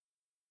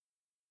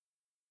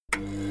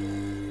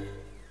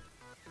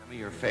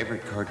your favorite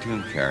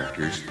cartoon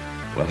characters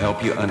will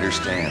help you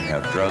understand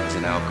how drugs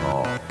and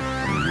alcohol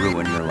can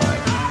ruin your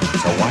life.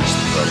 So watch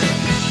the program.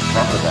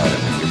 Talk about it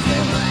with your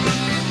family.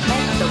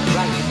 Make the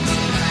right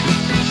decision.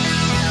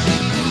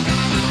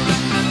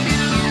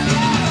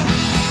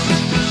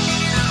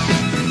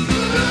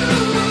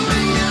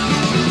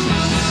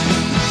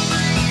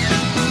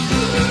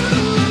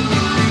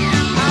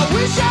 I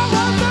wish I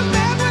was the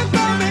man with a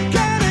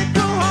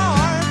mechanical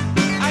heart.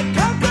 I'd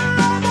conquer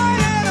all my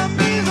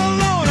enemies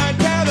alone. I'd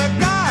tear the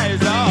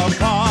guys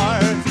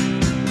apart,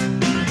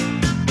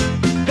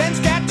 then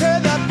scatter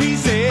the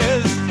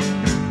pieces.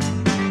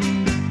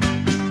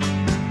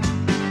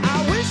 I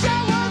wish I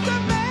was the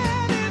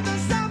man in the I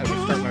would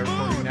soundproof start my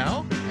recording room.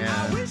 now. I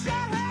And wish I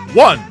had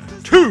 1,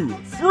 2,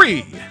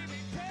 3.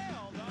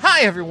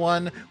 Hi,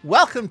 everyone.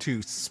 Welcome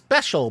to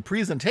Special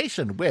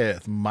Presentation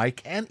with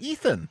Mike and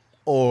Ethan.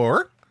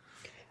 Or,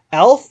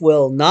 Alf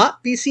will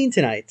not be seen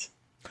tonight.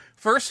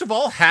 first of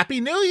all, Happy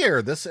New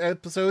Year. This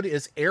episode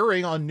is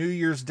airing on New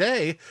Year's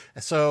Day,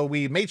 so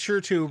we made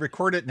sure to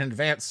record it in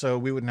advance so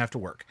we wouldn't have to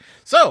work.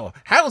 So,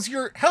 how's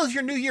your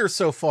New Year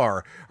so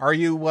far? Are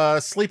you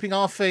sleeping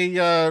off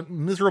a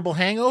miserable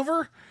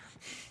hangover?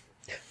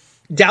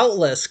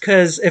 Doubtless,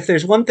 because if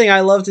there's one thing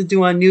I love to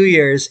do on New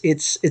Year's,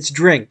 it's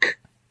drink.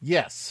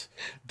 Yes.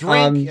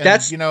 Drink and,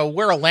 that's-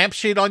 wear a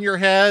lampshade on your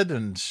head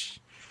and...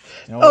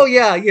 Oh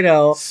yeah,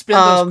 spin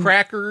those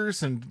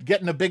crackers and get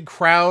in a big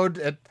crowd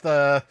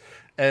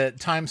at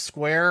Times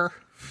Square.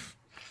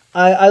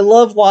 I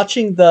love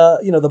watching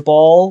the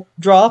ball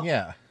drop.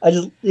 Yeah. I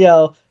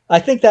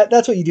think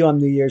that's what you do on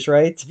New Year's,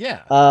 right?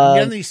 Yeah. Um,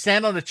 and then you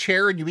stand on a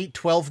chair and you eat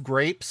 12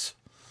 grapes.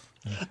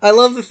 I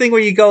love the thing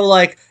where you go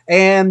like,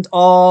 and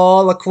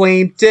all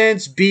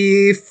acquaintance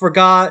be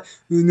forgot.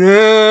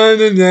 Yeah.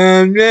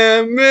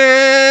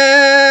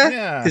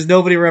 Because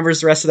nobody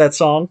remembers the rest of that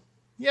song.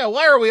 Yeah,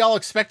 why are we all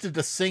expected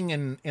to sing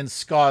in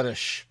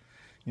Scottish?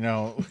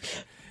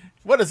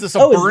 What is this, a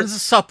Oh, is Burns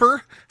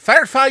supper?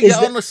 Firefly Is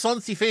on that- the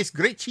sonsy face,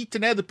 great cheat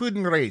and add the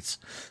pudding race.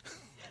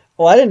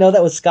 Oh, I didn't know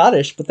that was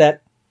Scottish, but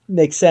that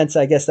makes sense.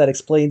 I guess that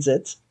explains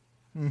it.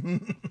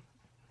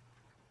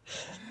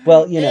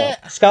 Well, Yeah.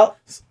 Scotland.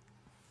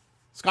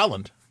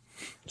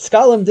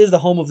 Scotland is the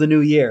home of the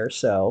New Year,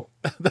 so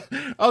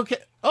Okay.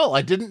 Oh,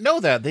 I didn't know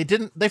that.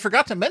 They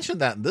forgot to mention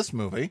that in this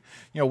movie.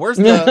 Where's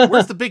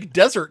the big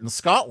desert in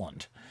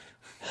Scotland?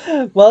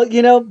 well, do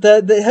you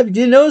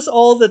notice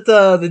all that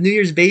the New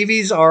Year's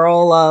babies are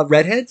all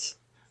redheads?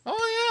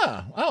 Oh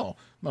yeah. Oh,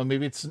 well,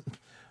 maybe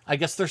I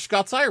guess they're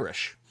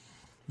Scots-Irish.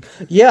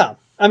 Yeah,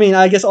 I mean,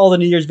 I guess all the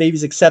New Year's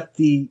babies except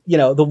the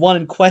one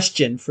in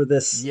question for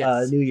this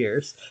Yes. New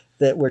Year's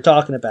that we're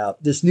talking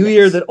about. This New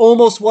Year that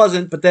almost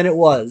wasn't, but then it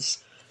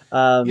was.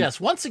 Yes.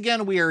 Once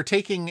again, we are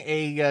taking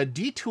a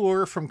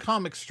detour from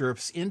comic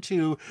strips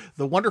into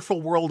the wonderful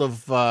world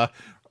of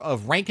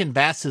Rankin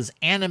Bass's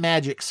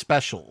Animagic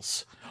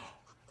specials.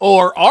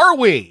 Or are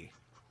we?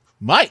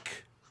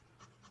 Mike,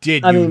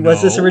 did I you mean, know?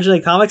 was this originally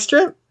a comic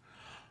strip?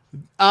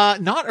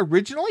 Not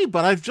originally,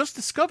 but I've just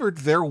discovered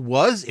there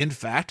was, in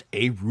fact,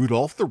 a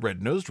Rudolph the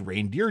Red-Nosed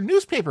Reindeer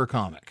newspaper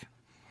comic.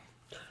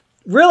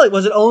 Really?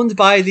 Was it owned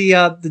by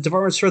the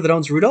department store that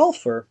owns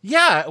Rudolph? Or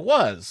Yeah, it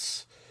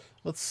was.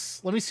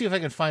 Let me see if I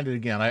can find it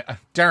again.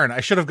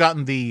 I should have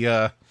gotten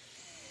the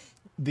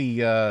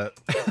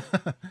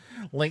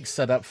link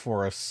set up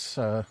for us.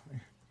 Let's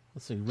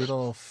see,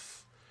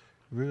 Rudolph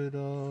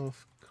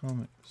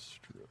comic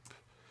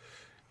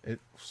strip.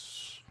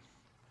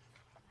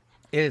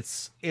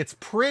 It's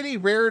pretty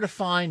rare to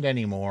find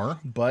anymore,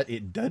 but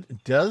it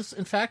does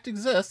in fact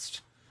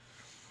exist.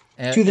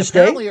 And To this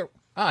apparently day?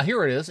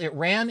 Here it is. It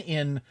ran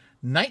in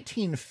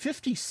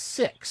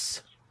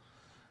 1956.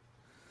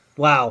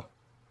 wow.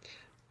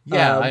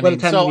 Yeah, what a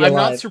time to be I'm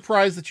not alive.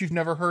 surprised that you've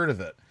never heard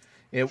of it.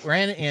 It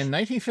ran in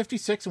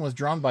 1956 and was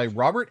drawn by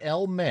Robert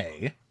L.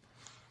 May.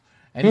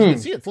 And as you can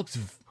see, it looks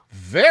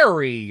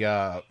very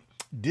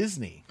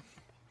Disney.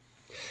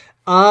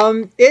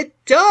 It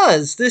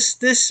does.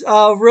 This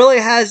really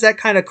has that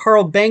kind of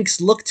Carl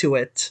Banks look to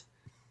it.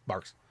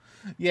 Barks.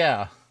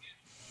 Yeah.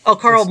 Oh,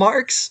 Karl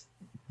Marx?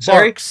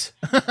 Sorry. Barks.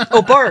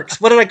 Oh, Barks.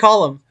 What did I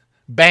call him?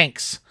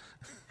 Banks.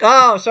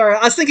 Oh, sorry.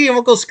 I was thinking of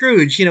Uncle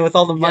Scrooge, with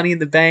all the money in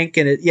the bank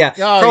and it. Yeah.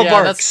 Oh, Karl yeah,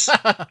 Barks.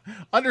 that's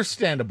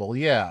understandable,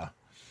 yeah.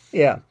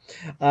 Yeah.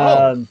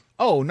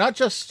 Not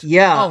just...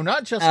 Yeah. Oh,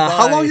 not just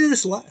how by- long did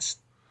this last?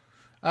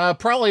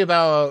 Probably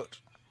about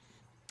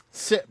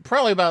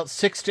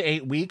 6 to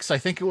 8 weeks. I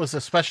think it was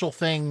a special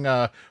thing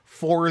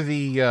for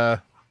the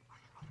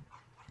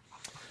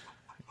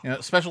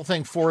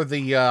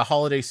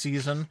holiday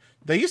season.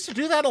 They used to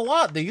do that a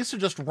lot. They used to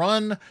just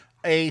run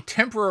a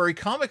temporary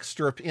comic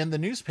strip in the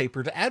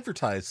newspaper to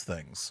advertise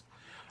things.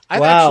 I've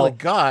Wow. actually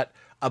got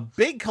a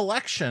big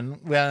collection,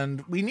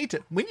 and we need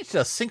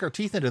to sink our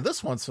teeth into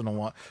this once in a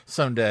while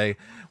someday.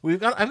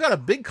 I've got a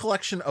big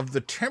collection of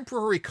the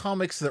temporary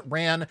comics that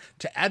ran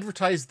to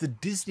advertise the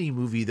Disney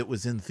movie that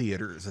was in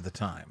theaters at the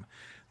time.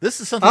 This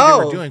is something they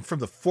were Oh. doing from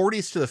the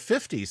 40s to the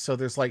 50s. So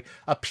there's like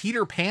a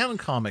Peter Pan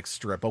comic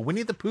strip, a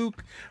Winnie the Pooh.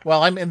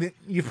 Well, I mean,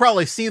 you've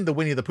probably seen the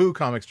Winnie the Pooh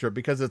comic strip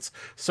because it's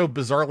so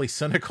bizarrely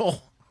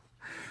cynical.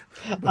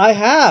 I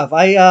have.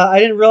 I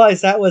didn't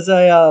realize that was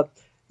a.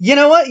 You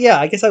know what? Yeah,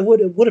 I guess I would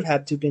have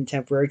had to have been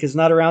temporary because it's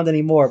not around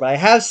anymore. But I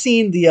have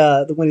seen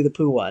the Winnie the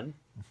Pooh one.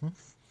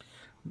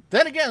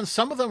 Then again,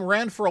 some of them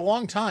ran for a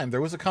long time.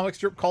 There was a comic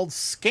strip called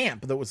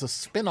Scamp that was a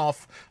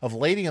spin-off of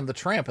Lady and the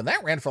Tramp, and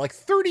that ran for like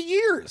 30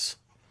 years.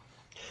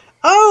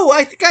 Oh,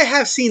 I think I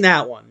have seen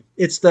that one.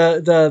 It's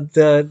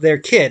their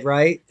kid,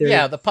 right?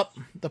 Yeah, the pup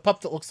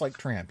that looks like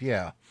Tramp.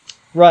 Yeah,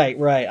 Right.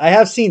 I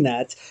have seen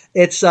that.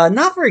 It's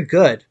not very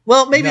good.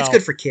 Well, maybe it's No.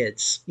 good for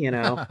kids,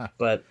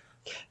 but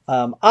as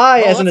well,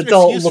 an that's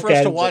adult excuse look for us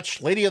at to it.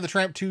 watch Lady of the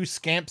Tramp 2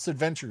 Scamp's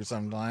Adventure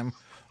sometime.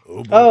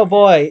 Oh boy. Oh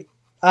boy,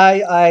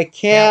 I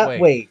can't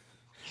wait.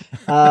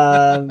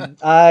 Well,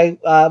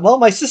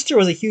 my sister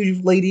was a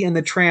huge Lady and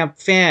the Tramp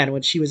fan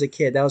when she was a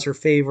kid. That was her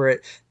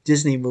favorite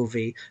Disney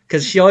movie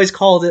because she always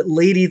called it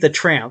Lady the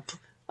Tramp.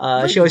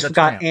 Lady She always the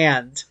forgot Tramp.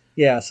 and.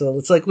 Yeah, so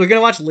it's like we're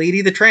gonna watch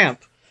Lady the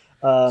Tramp.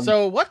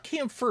 So what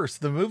came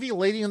first, the movie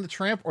Lady and the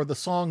Tramp or the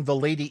song The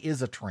Lady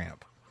is a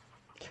Tramp?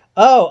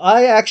 Oh,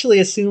 I actually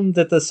assumed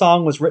that the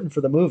song was written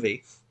for the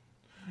movie.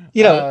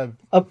 Because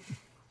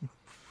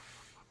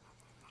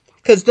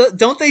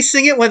don't they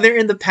sing it when they're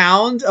in the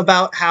pound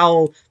about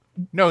how?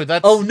 No,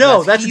 that's Oh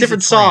no, that's a He's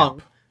different Tramp.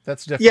 song.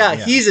 That's different. Yeah,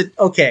 he's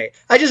okay.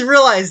 I just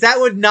realized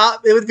that would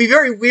not. It would be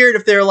very weird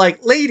if they're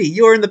like, "Lady,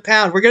 you're in the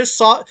pound. We're gonna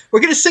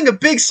sing a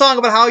big song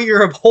about how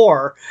you're a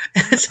whore."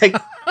 And it's like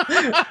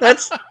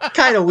that's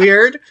kind of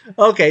weird.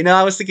 Okay, no,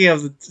 I was thinking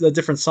of a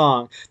different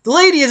song. The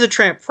Lady is a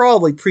Tramp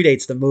probably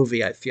predates the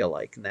movie. I feel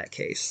like in that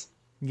case.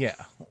 Yeah.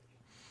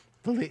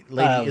 The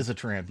Lady is a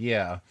Tramp.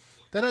 Yeah.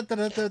 I don't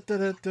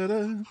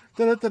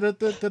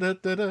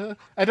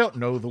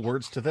know the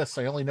words to this.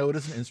 I only know it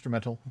as an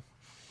instrumental.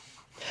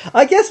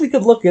 I guess we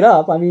could look it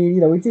up. I mean,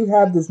 we do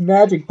have this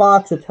magic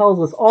box that tells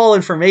us all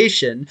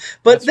information.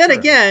 But That's then true.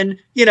 again,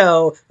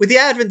 with the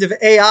advent of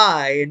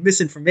AI and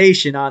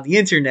misinformation on the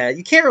internet,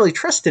 you can't really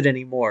trust it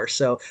anymore.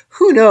 So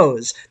who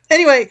knows?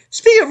 Anyway,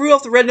 speaking of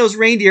Rudolph the Red-Nosed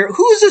Reindeer,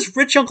 who is this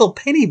rich Uncle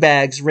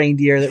Pennybags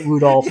reindeer that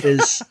Rudolph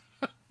is?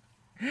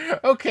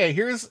 Okay,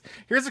 here's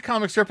a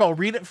comic strip. I'll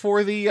read it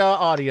for the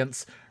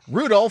audience.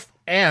 Rudolph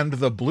and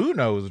the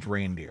Blue-Nosed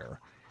Reindeer.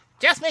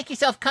 Just make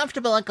yourself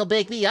comfortable, Uncle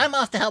Bigby. I'm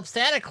off to help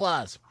Santa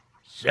Claus.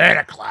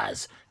 Santa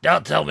Claus,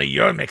 don't tell me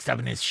you're mixed up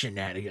in his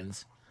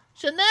shenanigans.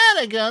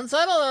 Shenanigans?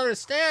 I don't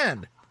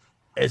understand.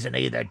 Isn't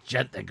he that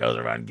gent that goes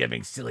around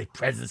giving silly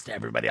presents to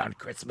everybody on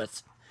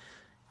Christmas?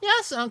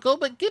 Yes, Uncle,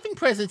 but giving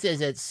presents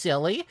isn't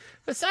silly.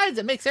 Besides,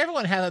 it makes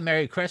everyone have a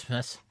Merry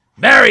Christmas.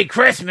 Merry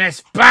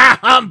Christmas! Bah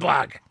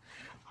humbug!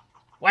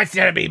 What's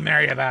there to be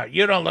merry about?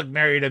 You don't look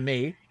merry to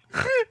me.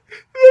 No,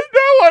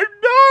 I'm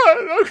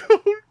not.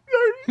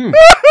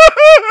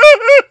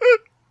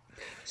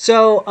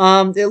 So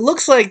it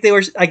looks like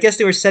I guess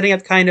they were setting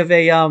up kind of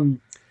a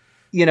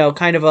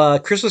kind of a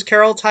Christmas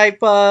Carol type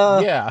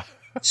Yeah.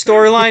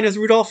 storyline as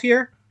Rudolph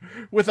here.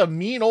 With a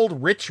mean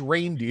old rich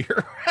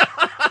reindeer.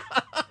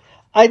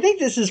 I think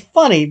this is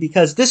funny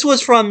because this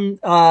is from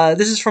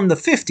the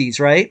 50s,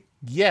 right?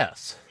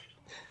 Yes.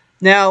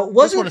 Now,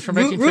 This one is from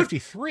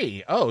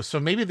 1953. Oh, so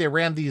maybe they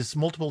ran these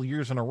multiple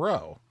years in a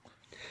row.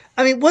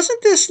 I mean,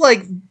 wasn't this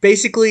like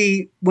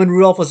basically when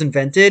Rudolph was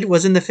invented?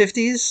 Was in the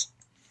 50s?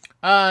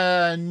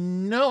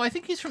 No, I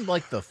think he's from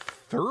like the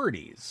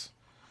 30s.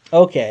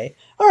 Okay,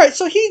 all right.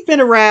 So he's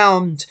been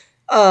around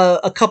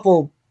a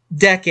couple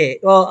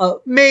decades.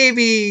 Well,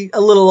 maybe a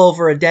little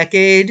over a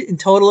decade in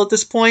total at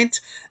this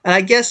point. And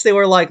I guess they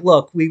were like,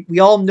 "Look, we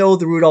all know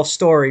the Rudolph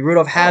story.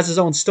 Rudolph has his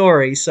own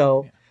story,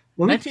 so."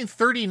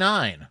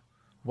 1939.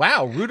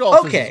 Wow, Rudolph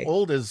is Okay. as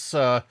old as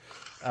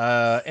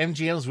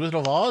MGM's Wizard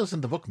of Oz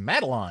and the book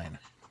Madeline.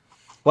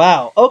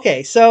 Wow.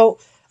 Okay. So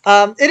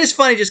it is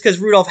funny just because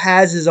Rudolph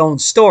has his own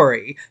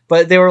story,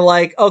 but they were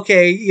like,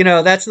 okay,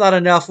 that's not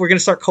enough. We're going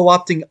to start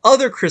co-opting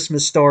other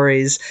Christmas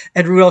stories,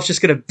 and Rudolph's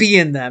just going to be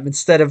in them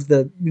instead of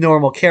the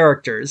normal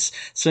characters.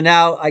 So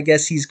now I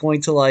guess he's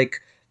going to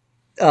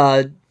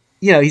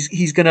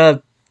he's going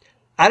to,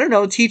 I don't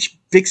know, teach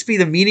Bixby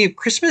the meaning of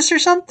Christmas or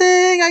something.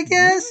 I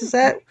guess is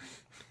that.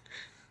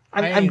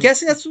 I'm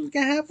guessing that's what's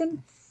going to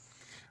happen.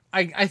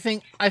 I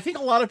think a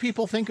lot of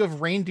people think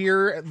of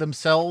reindeer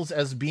themselves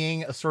as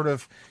being a sort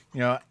of,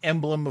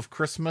 emblem of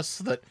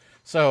Christmas.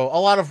 So a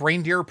lot of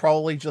reindeer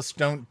probably just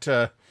don't,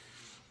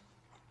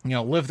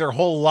 live their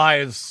whole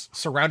lives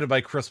surrounded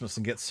by Christmas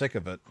and get sick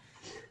of it.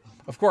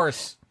 Of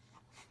course,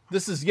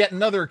 this is yet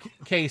another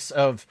case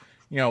of,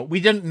 we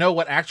didn't know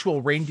what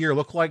actual reindeer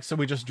look like, so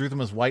we just drew them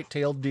as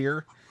white-tailed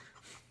deer.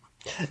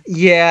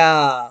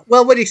 Yeah.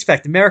 Well, what do you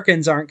expect?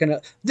 Americans aren't going to...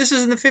 This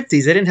was in the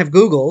 50s. They didn't have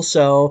Google,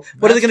 so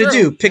what are they That's going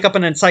to true. do? Pick up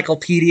an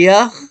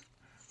encyclopedia?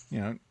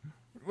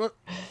 What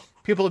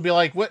people would be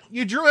like, "What?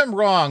 You drew him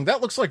wrong.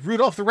 That looks like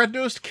Rudolph the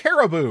Red-Nosed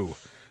Caribou."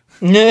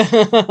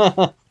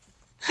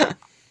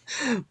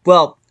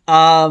 Well,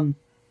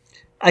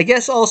 I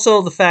guess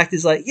also the fact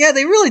is like, yeah,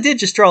 they really did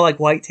just draw like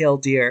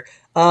white-tailed deer.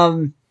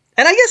 And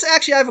I guess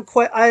actually I have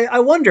I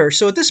wonder.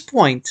 So at this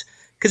point,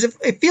 because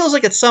it feels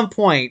like at some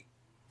point,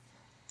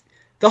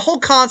 the whole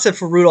concept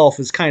for Rudolph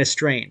is kind of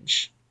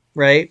strange,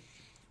 right?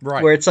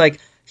 Right. Where it's like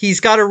he's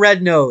got a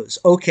red nose.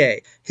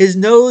 Okay, his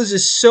nose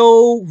is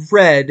so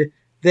red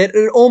that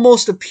it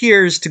almost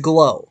appears to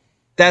glow.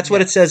 That's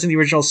what it says in the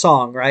original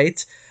song,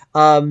 right?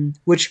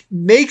 Which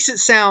makes it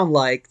sound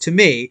like, to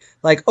me,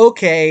 like,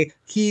 okay,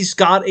 he's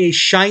got a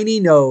shiny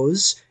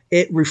nose.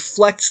 It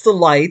reflects the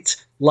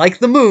light like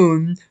the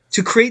moon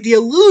to create the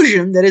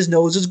illusion that his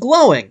nose is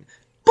glowing.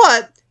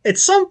 But at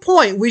some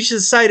point, we just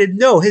decided,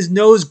 no, his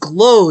nose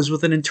glows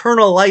with an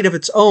internal light of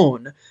its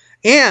own.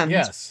 And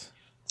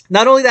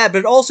not only that, but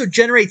it also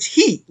generates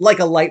heat like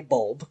a light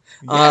bulb.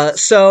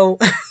 So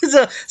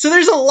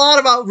there's a lot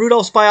about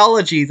Rudolph's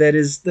biology that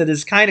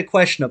is kind of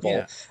questionable.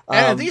 Yeah.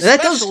 And these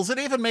specials, it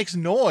even makes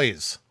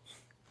noise.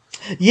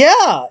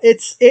 Yeah,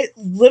 it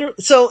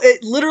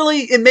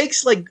literally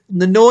makes like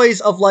the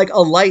noise of like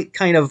a light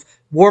kind of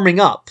warming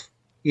up.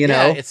 You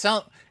know, it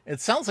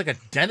sounds like a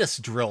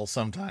dentist drill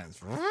sometimes.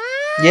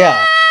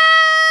 Yeah.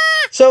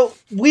 So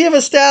we have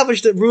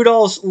established that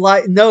Rudolph's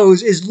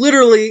nose is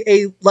literally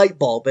a light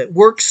bulb. It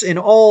works in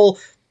all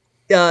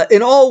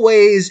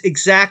ways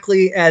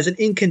exactly as an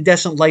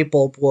incandescent light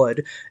bulb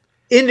would.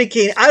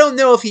 Indicating, I don't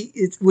know if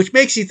which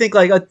makes you think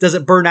like, does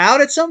it burn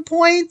out at some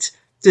point?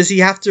 Does he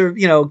have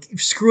to,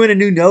 screw in a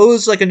new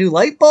nose like a new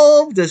light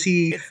bulb? Does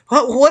he?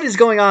 What is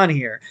going on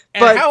here?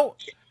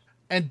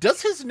 And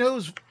does his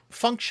nose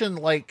function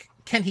like?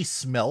 Can he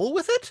smell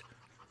with it?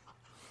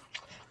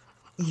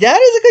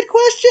 That is a good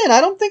question. I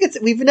don't think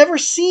we've never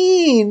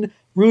seen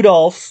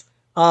Rudolph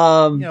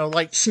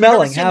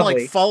smelling, have we?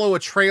 Like follow a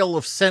trail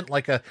of scent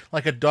like a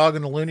dog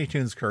in a Looney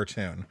Tunes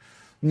cartoon.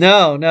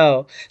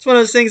 No. It's one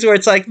of those things where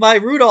it's like my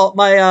Rudolph,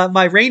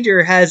 my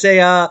reindeer has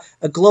a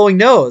glowing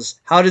nose.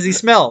 How does he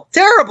smell?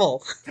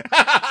 Terrible.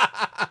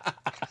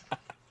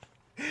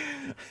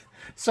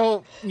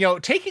 So,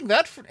 taking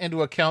that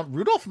into account,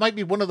 Rudolph might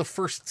be one of the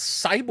first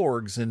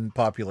cyborgs in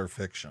popular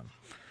fiction.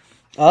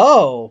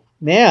 Oh,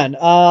 man.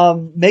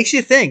 Makes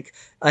you think.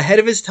 Ahead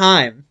of his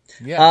time.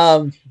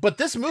 Yes. But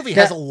this movie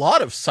has a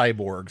lot of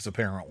cyborgs,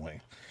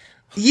 apparently.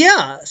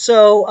 Yeah.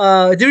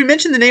 So, did we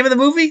mention the name of the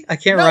movie? I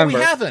can't remember. No,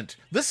 we haven't.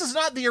 This is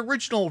not the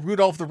original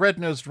Rudolph the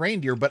Red-Nosed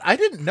Reindeer, but I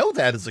didn't know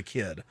that as a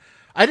kid.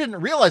 I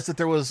didn't realize that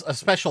there was a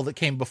special that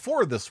came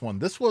before this one.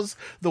 This was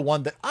the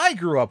one that I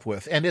grew up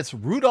with, and it's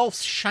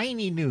Rudolph's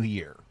Shiny New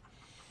Year.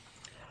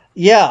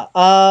 Yeah.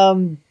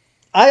 I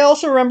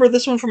also remember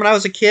this one from when I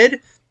was a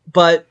kid,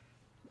 but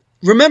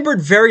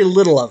remembered very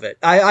little of it.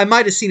 I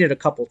might have seen it a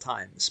couple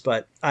times,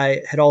 but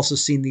I had also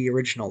seen the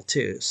original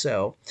too,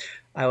 so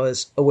I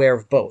was aware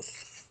of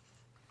both.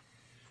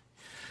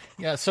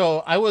 Yeah,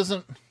 so I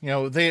wasn't,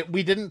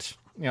 we didn't,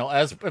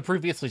 as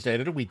previously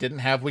stated, we didn't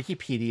have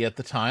Wikipedia at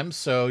the time,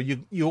 so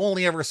you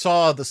only ever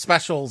saw the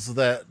specials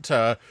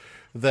that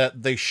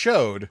they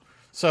showed.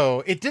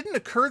 So it didn't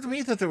occur to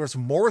me that there was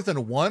more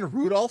than one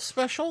Rudolph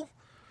special.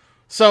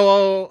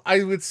 So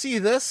I would see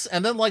this,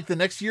 and then like the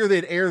next year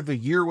they'd air The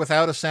Year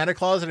Without a Santa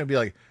Claus, and I'd be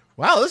like,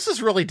 wow, this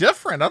is really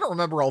different. I don't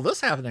remember all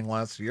this happening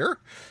last year.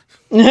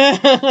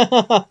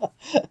 I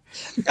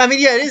mean,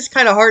 yeah, it is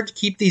kind of hard to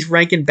keep these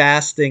Rankin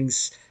Bass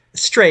things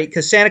straight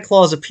because Santa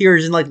Claus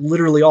appears in like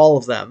literally all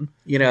of them.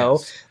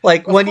 Yes.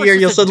 Like one year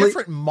you'll suddenly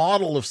different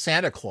model of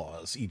Santa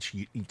Claus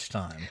each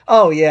time.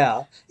 Oh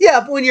yeah,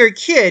 but when you're a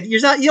kid, you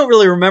don't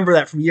really remember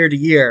that from year to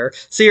year.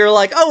 So you're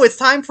like, oh, it's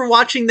time for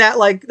watching that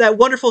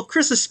wonderful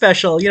Christmas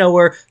special,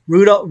 where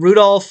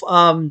Rudolph,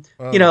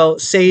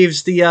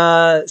 saves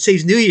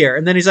New Year,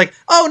 and then he's like,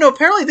 oh no,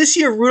 apparently this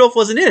year Rudolph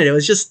wasn't in it. It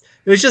was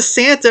just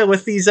Santa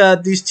with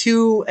these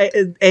two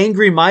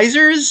angry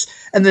misers,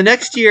 and the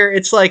next year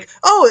it's like,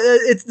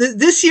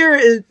 this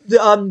year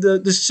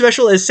the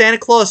special is Santa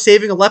Claus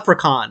saving a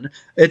leprechaun.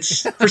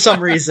 It's for some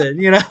reason,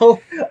 Oh,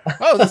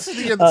 this is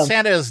the year that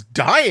Santa is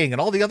dying,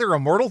 and all the other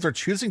immortals are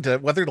choosing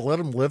whether to let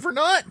him live or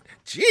not.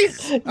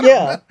 Jeez.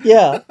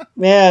 Yeah,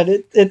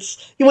 man.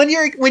 It's when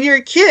you're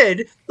a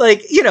kid,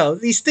 like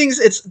these things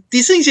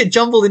get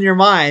jumbled in your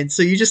mind,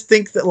 so you just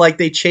think that like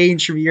they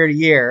change from year to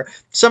year.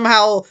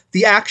 Somehow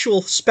the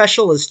actual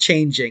special is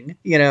changing,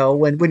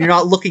 when you're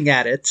not looking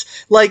at it,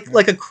 like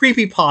a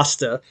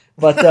creepypasta.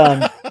 But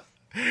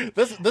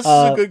this is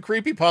a good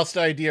creepypasta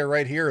idea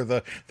right here.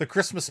 The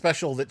Christmas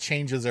special that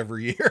changes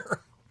every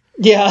year.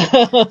 Yeah.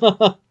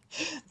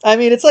 I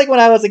mean, it's like when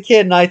I was a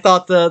kid and I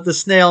thought the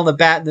snail and the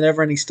bat and the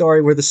Neverending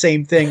Story were the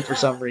same thing for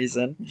some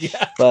reason.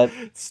 Yeah, but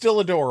still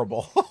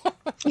adorable.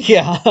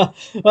 Yeah.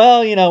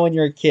 Well, when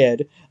you're a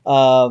kid.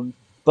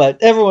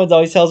 But everyone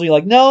always tells me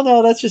like,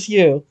 no, that's just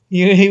you.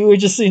 You were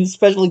just an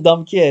especially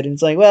dumb kid. And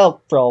it's like,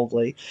 well,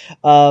 probably.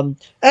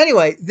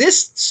 Anyway,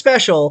 this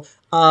special,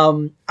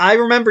 I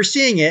remember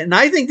seeing it, and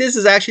I think this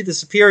is actually the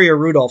superior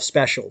Rudolph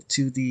special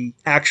to the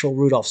actual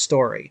Rudolph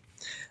story.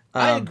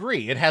 I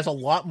agree. It has a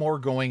lot more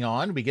going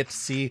on. We get to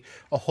see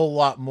a whole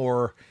lot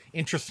more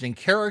interesting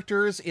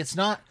characters. It's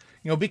not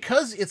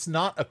because it's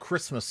not a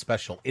Christmas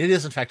special, it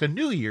is in fact a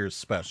New Year's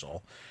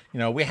special.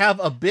 We have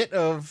a bit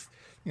of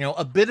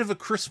a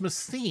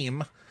Christmas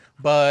theme,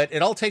 but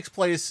it all takes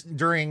place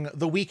during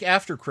the week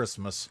after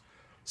Christmas.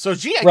 So,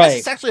 gee, I guess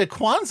it's actually a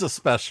Kwanzaa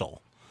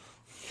special.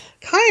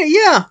 Kind of,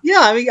 yeah.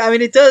 I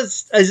mean, it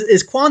does.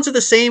 Is Kwanzaa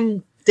the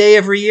same day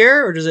every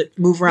year, or does it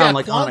move around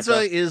like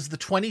Kwanzaa Hanukkah? is the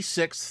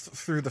 26th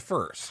through the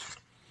 1st.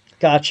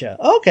 Gotcha.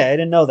 Okay, I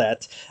didn't know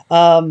that.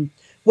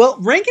 Well,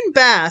 Rankin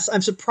Bass,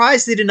 I'm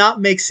surprised they did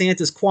not make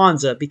Santa's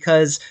Kwanzaa,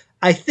 because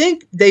I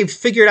think they've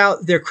figured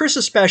out their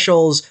Christmas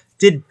specials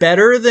did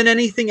better than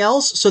anything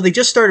else, so they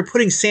just started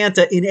putting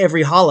Santa in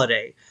every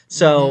holiday.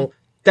 So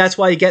that's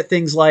why you get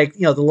things like,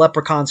 the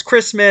Leprechaun's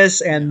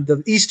Christmas and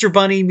the Easter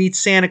Bunny meets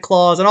Santa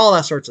Claus and all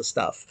that sorts of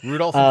stuff.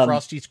 Rudolph and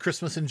Frosty's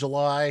Christmas in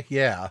July.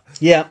 Yeah.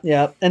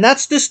 Yeah. And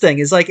that's this thing,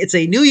 is like, it's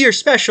a New Year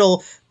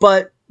special,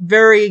 but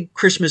very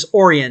Christmas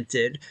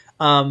oriented.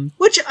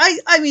 Which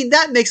I mean,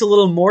 that makes a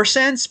little more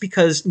sense,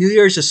 because New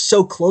Year's is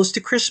so close to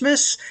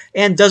Christmas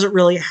and doesn't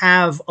really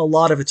have a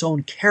lot of its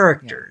own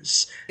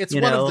characters. Yeah. It's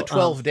one of the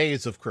 12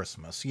 days of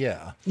Christmas.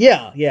 Yeah.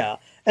 Yeah.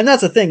 And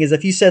that's the thing, is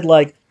if you said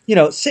like,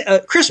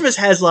 Christmas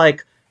has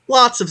like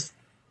lots of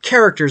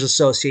characters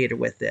associated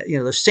with it.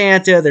 There's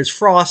Santa, there's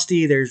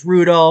Frosty, there's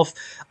Rudolph.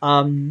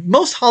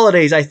 Most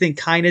holidays, I think,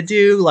 kind of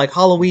do. Like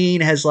Halloween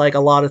has like a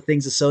lot of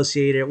things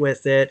associated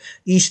with it.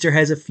 Easter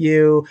has a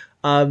few.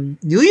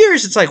 New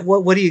Year's, it's like,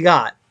 what do you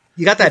got?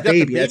 You got that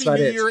baby. That's about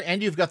it. New Year,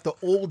 and you've got the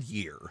old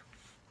year.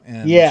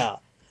 And, yeah.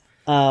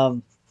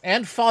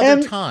 And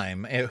Father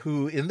Time,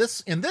 who in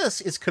this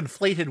is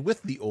conflated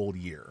with the old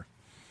year.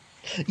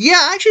 Yeah,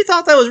 I actually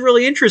thought that was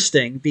really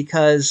interesting,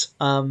 because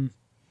I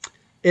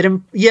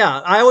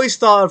always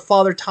thought of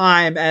Father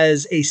Time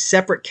as a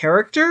separate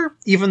character,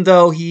 even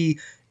though he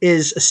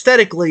is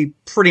aesthetically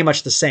pretty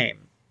much the same,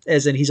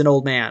 as in he's an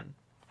old man.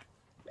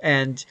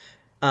 And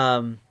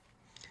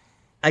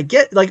I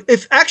get, like,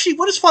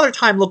 what does Father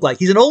Time look like?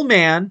 He's an old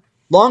man,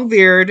 long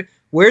beard,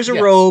 wears a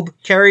robe,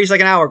 carries like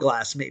an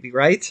hourglass, maybe,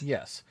 right?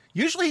 Yes.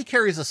 Usually he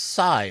carries a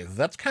scythe.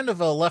 That's kind of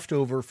a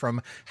leftover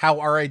from how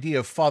our idea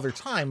of Father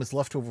Time is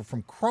leftover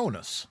from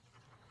Cronus.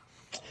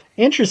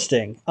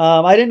 Interesting.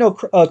 I didn't know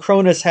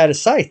Cronus had a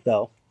scythe,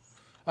 though.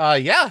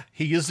 Yeah,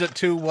 he used it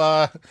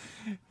to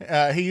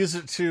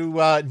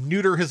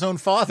neuter his own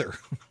father.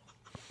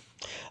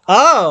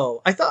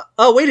 Oh,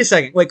 wait a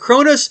second. Wait,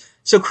 Cronus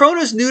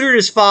neutered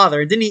his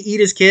father. Didn't he eat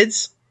his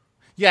kids?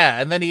 Yeah,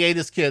 and then he ate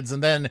his kids,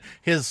 and then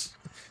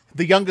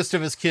the youngest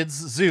of his kids,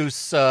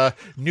 Zeus,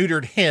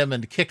 neutered him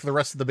and kicked the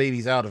rest of the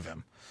babies out of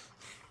him.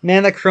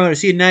 Man, that Cronus,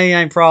 he had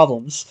 99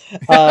 problems.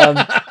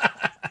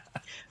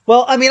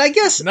 Well, I mean, I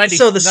guess,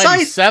 so the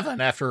scythe...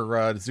 97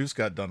 after Zeus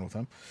got done with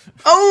him.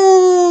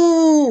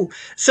 Oh!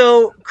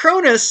 So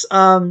Cronus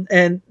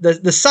and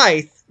the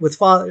scythe with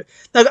Father...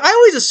 Now, I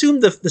always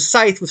assumed the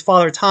scythe with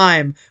Father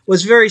Time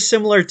was very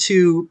similar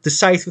to the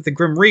scythe with the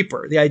Grim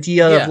Reaper. The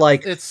idea of,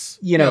 like, it's,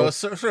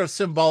 sort of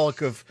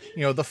symbolic of,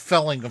 the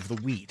felling of the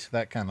wheat,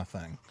 that kind of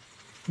thing.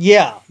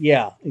 Yeah,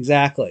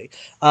 exactly.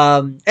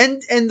 And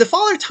the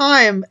Father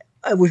Time,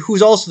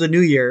 who's also the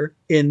New Year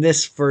in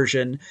this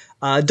version,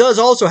 does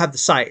also have the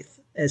scythe.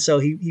 And so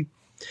he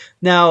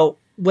now,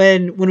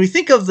 when we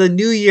think of the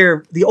New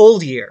Year, the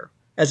old year,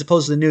 as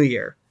opposed to the New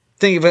Year,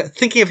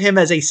 thinking of him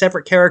as a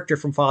separate character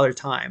from Father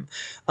Time.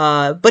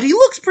 But he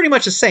looks pretty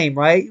much the same,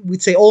 right?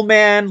 We'd say old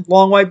man,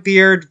 long white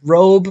beard,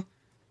 robe.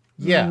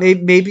 Yeah.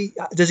 Maybe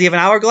does he have an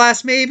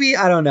hourglass? Maybe,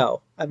 I don't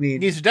know. I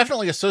mean, he's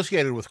definitely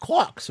associated with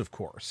clocks, of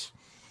course.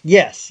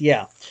 Yes,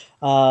 yeah.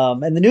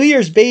 And the New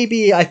Year's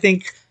baby, I'm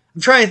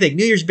trying to think.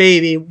 New Year's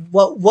baby,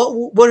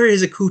 what are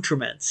his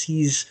accoutrements?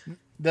 He's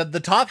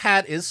the top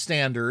hat is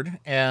standard,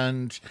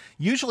 and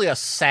usually a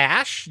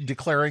sash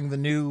declaring the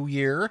new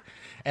year.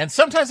 And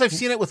sometimes I've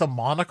seen it with a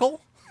monocle.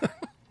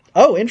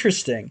 Oh,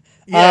 interesting.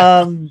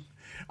 Yeah.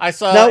 I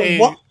saw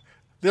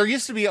there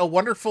used to be a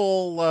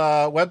wonderful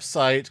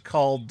website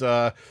called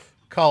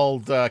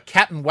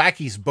Captain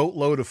Wacky's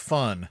Boatload of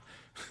Fun,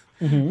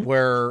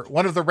 where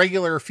one of the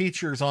regular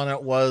features on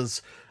it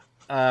was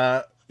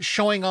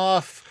showing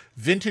off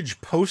vintage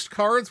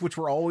postcards, which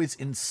were always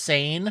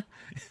insane.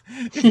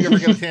 If you ever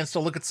get a chance to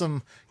look at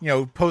some,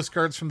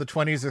 postcards from the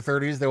 20s or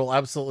 30s, they will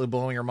absolutely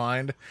blow your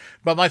mind.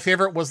 But my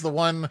favorite was the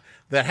one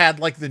that had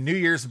like the New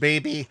Year's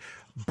baby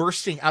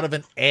bursting out of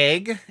an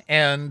egg,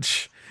 and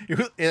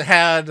it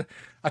had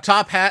a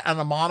top hat and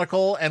a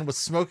monocle and was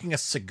smoking a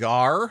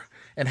cigar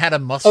and had a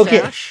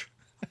mustache.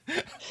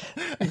 Okay.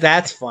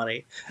 That's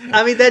funny.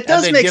 I mean, that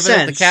does make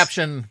sense.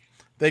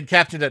 They'd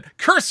captioned it,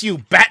 "Curse you,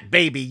 bat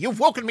baby! You've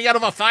woken me out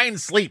of a fine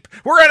sleep.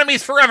 We're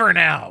enemies forever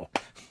now."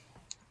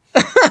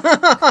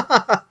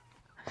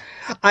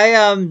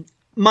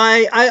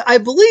 I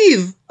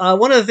believe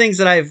one of the things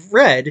that I've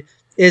read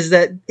is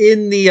that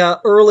in the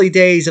early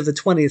days of the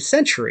 20th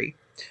century,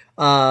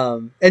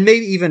 and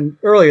maybe even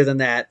earlier than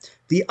that,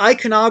 the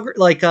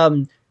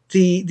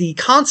the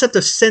concept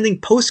of sending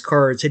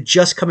postcards had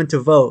just come into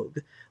vogue.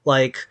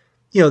 Like,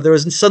 there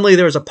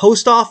was a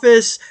post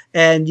office,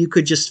 and you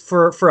could just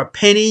for a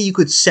penny you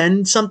could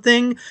send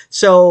something.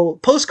 So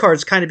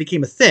postcards kind of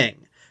became a thing,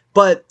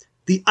 but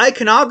the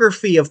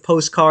iconography of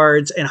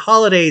postcards and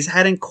holidays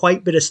hadn't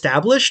quite been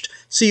established.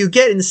 So you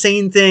get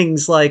insane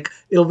things like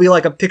it'll be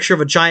like a picture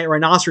of a giant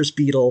rhinoceros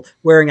beetle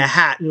wearing a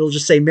hat, and it'll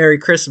just say Merry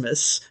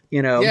Christmas,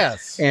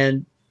 Yes.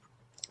 So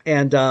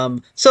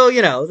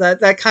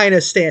that kind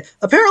of stand.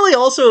 Apparently,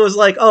 also it was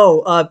like,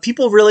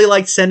 people really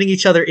liked sending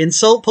each other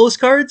insult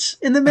postcards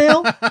in the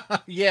mail.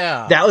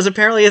 Yeah, That was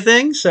apparently a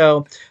thing.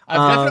 So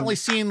I've definitely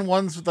seen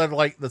ones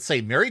that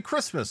say Merry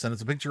Christmas, and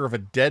it's a picture of a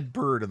dead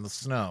bird in the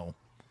snow.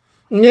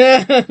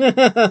 Yeah.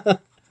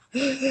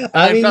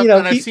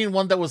 I've seen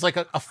one that was like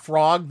a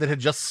frog that had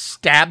just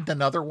stabbed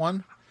another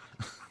one.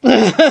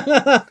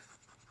 I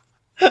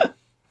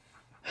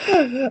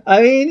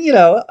mean,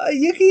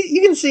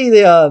 you can see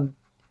the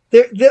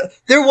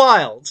they're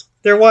wild.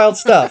 They're wild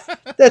stuff.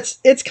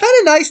 It's kind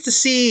of nice to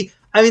see.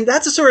 I mean,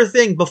 that's the sort of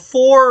thing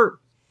before.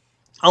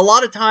 A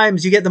lot of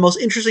times, you get the most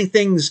interesting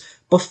things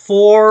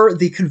before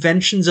the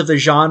conventions of the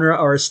genre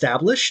are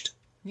established.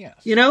 Yes.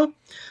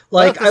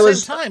 Like but at the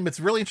same time,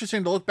 it's really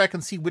interesting to look back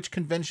and see which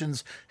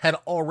conventions had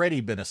already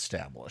been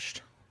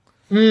established.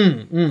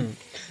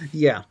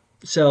 Yeah.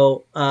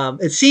 So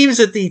it seems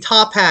that the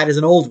top hat is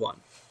an old one.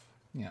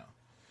 Yeah.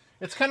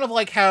 It's kind of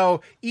like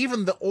how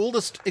even the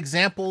oldest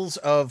examples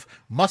of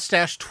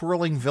mustache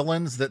twirling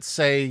villains that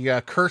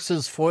say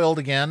curses foiled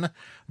again,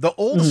 the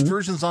oldest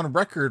versions on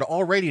record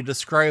already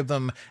describe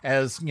them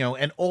as,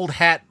 an old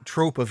hat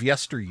trope of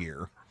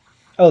yesteryear.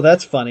 Oh,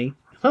 that's funny.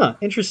 Huh.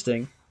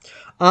 Interesting.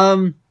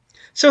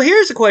 So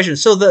here's a question.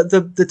 So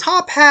the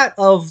top hat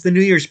of the New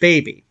Year's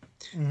Baby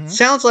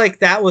sounds like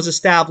that was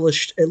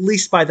established at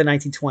least by the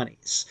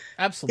 1920s.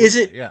 Absolutely. Is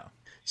it? Yeah.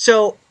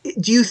 So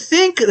do you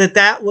think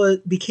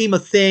that became a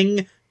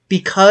thing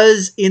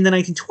because in the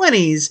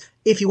 1920s,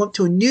 if you went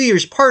to a New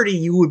Year's party,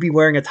 you would be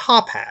wearing a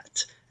top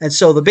hat? And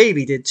so the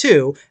baby did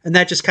too. And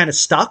that just kind of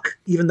stuck,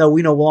 even though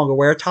we no longer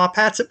wear top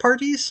hats at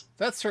parties?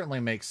 That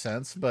certainly makes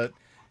sense. But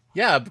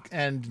yeah,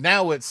 and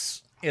now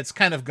it's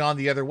kind of gone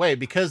the other way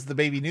because the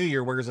baby New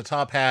Year wears a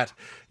top hat.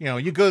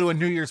 You go to a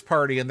New Year's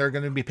party and there are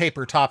going to be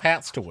paper top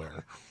hats to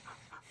wear.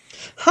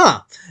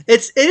 Huh.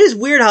 It is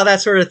weird how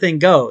that sort of thing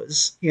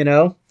goes,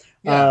 Yeah.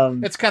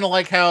 It's kind of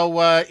like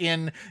how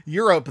in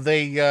Europe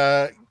they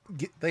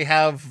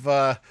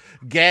have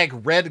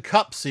gag red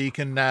cups so you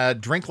can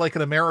drink like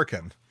an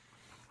American.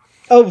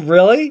 Oh,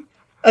 really?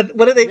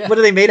 What are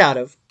they made out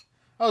of?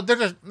 Oh,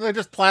 they're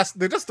just plastic.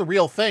 They're just the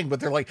real thing, but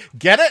they're like,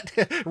 get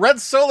it? Red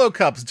Solo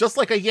cups, just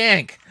like a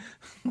Yank.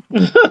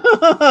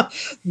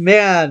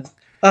 Man.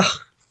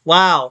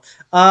 Wow.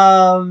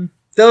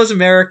 Those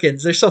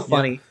Americans, they're so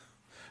funny. Yeah.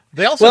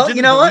 They also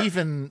didn't believe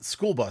in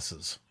school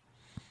buses.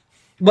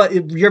 What,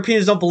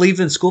 Europeans don't believe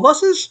in school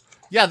buses?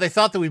 Yeah, they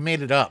thought that we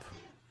made it up.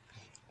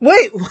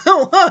 Wait,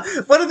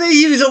 what do they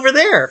use over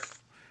there?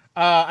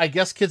 I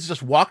guess kids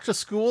just walk to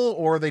school,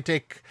 or they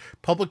take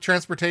public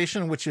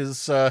transportation, which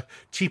is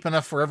cheap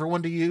enough for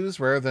everyone to use,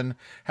 rather than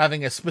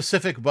having a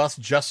specific bus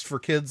just for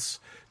kids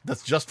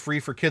that's just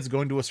free for kids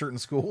going to a certain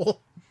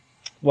school.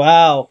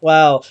 Wow.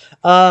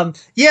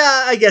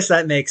 Yeah, I guess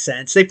that makes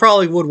sense. They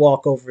probably would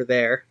walk over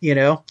there,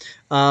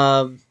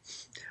 have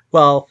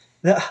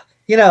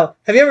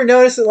you ever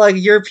noticed that like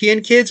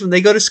European kids, when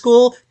they go to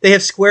school, they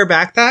have square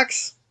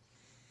backpacks?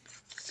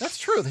 That's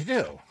true. They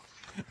do.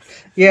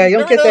 Yeah, you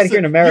don't get that here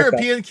in America.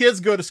 European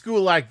kids go to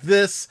school like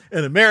this,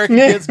 and American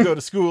kids go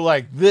to school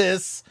like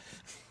this.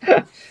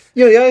 The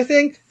other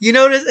thing, have you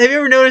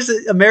ever noticed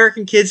that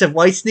American kids have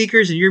white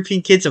sneakers and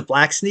European kids have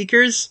black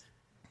sneakers?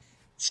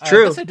 It's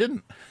true. I guess I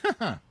didn't.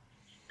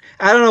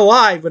 I don't know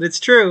why, but it's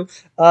true.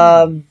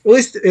 At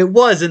least it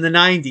was in the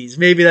 90s.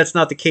 Maybe that's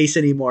not the case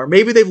anymore.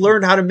 Maybe they've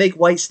learned how to make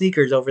white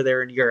sneakers over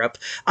there in Europe.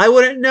 I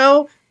wouldn't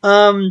know.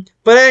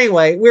 But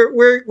anyway,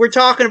 we're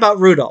talking about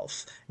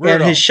Rudolph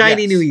and his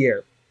shiny new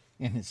year.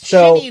 In his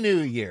shiny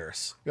New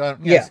Year's. Yes.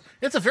 Yeah.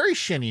 It's a very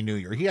shiny New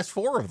Year. He has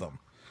 4 of them.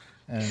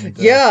 And,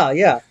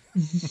 yeah.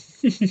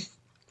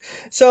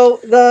 So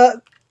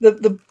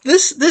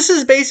this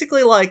is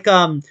basically like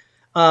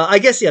I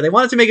guess they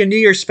wanted to make a New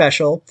Year's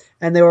special,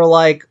 and they were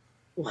like,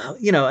 well,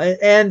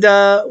 and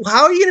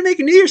how are you going to make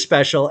a New Year's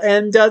special?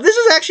 And this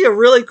is actually a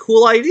really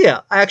cool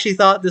idea. I actually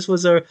thought this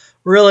was a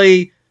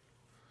really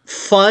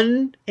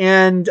fun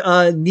and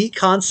neat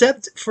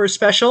concept for a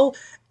special.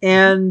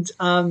 And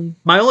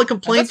my only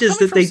complaint is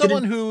that they didn't.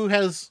 Someone who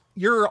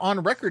you're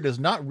on record as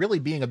not really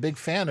being a big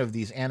fan of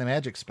these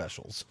Animagic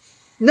specials.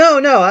 No,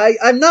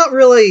 I'm not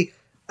really.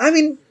 I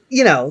mean,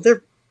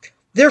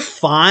 they're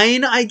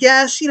fine, I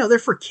guess. They're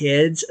for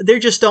kids. They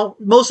just don't.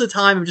 Most of the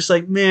time, I'm just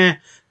like meh.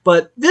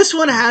 But this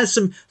one has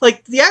some,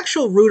 like the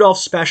actual Rudolph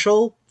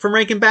special from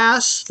Rankin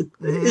Bass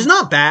is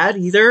not bad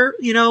either.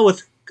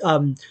 With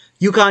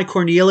Yukon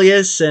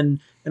Cornelius and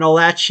all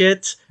that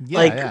shit.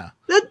 Yeah.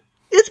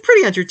 It's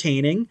pretty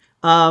entertaining.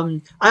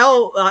 I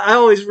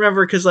always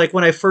remember because like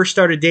when I first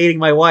started dating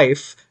my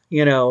wife,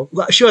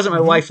 she wasn't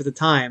my wife at the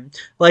time.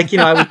 Like,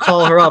 I would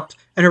call her up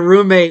and her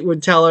roommate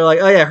would tell her like,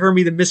 "Oh yeah,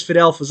 Hermie the Misfit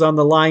Elf was on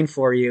the line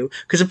for you,"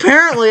 because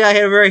apparently I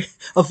had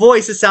a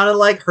voice that sounded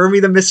like Hermie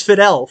the Misfit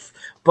Elf.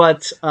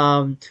 But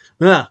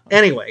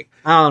anyway,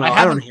 I don't know.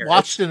 I don't hear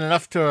watched it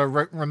enough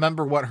to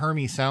remember what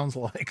Hermie sounds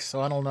like,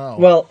 so I don't know.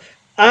 Well,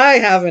 I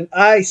haven't.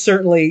 I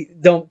certainly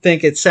don't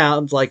think it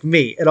sounds like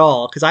me at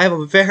all because I have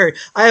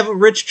a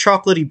rich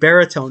chocolatey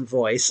baritone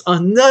voice.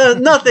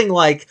 Nothing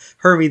like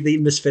Hermie the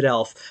Misfit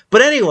Elf.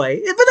 But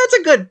anyway, but that's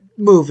a good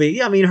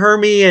movie. I mean,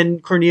 Hermie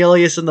and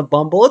Cornelius and the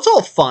Bumble. It's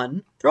all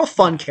fun. They're all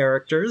fun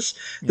characters.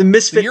 The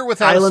Misfit The Year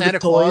Without Island Santa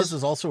of Toys Claus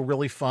is also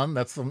really fun.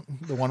 That's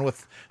the one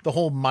with the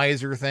whole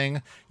miser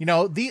thing. You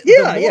know,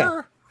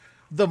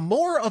 the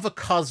more of a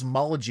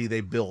cosmology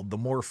they build, the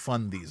more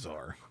fun these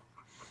are.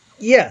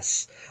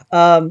 Yes.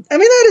 I mean,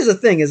 that is a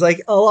thing, is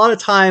like a lot of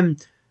time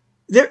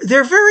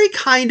they're very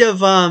kind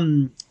of, I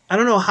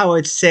don't know how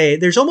I'd say it.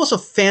 There's almost a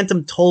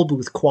Phantom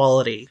Tollbooth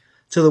quality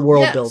to the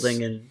world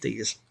building in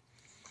these.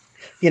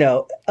 You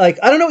know, like,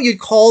 I don't know what you'd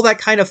call that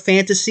kind of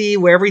fantasy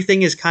where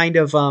everything is kind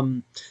of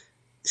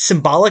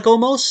symbolic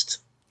almost.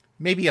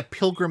 Maybe a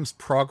Pilgrim's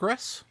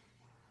Progress?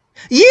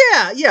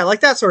 Yeah,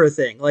 like that sort of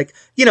thing. Like,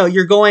 you know,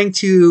 you're going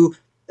to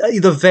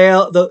the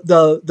Vale,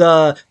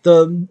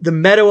 the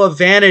Meadow of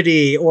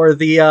Vanity, or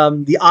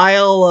the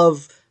Isle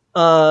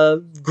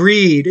of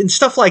Greed and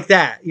stuff like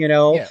that, you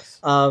know? Yes.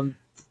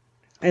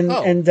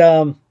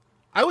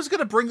 I was going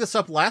to bring this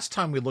up last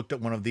time we looked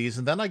at one of these,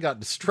 and then I got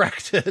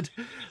distracted.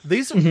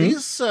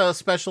 These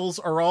specials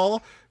are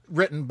all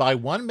written by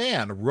one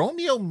man,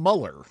 Romeo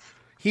Muller.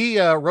 He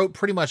wrote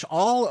pretty much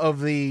all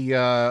of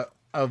the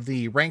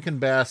Rankin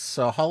Bass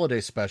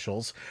holiday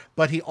specials,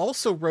 but he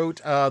also wrote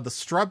the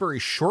Strawberry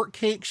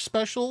Shortcake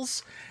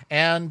specials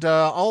and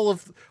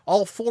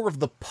all four of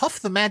the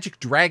Puff the Magic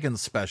Dragon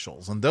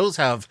specials, and those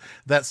have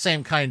that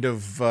same kind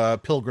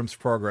of Pilgrim's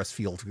Progress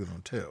feel to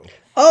them too.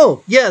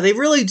 Oh yeah, they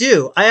really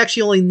do. I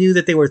actually only knew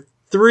that they were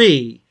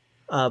 3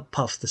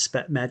 Puff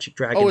the Magic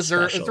Dragon. Is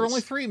there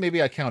only 3?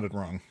 Maybe I counted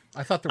wrong.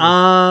 I thought there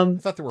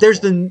were. There's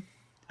 4.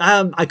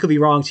 I could be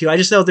wrong too. I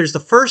just know there's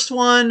the first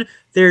one.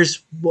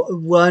 There's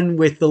one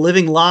with the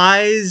Living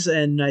Lies,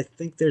 and I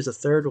think there's a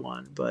third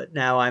one, but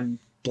now I'm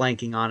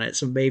blanking on it.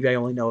 So maybe I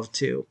only know of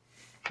 2.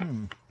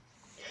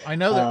 I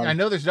know that. I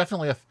know there's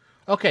definitely a.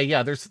 Okay,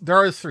 yeah. There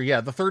are 3.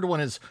 Yeah, the third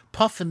one is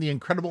Puff and the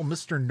Incredible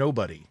Mr.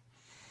 Nobody.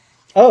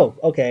 Oh,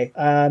 okay.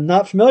 I'm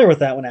not familiar with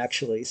that one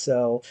actually.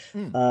 So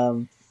we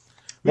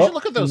should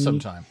look at those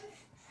sometime.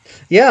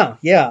 Yeah.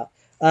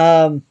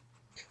 Well,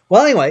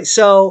 anyway,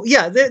 so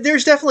yeah,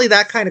 there's definitely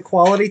that kind of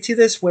quality to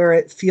this where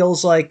it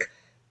feels like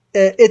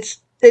it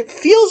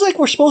feels like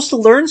we're supposed to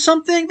learn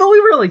something, but we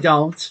really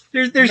don't.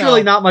 There's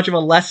really not much of a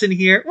lesson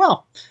here.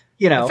 Well,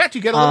 you know, in fact, you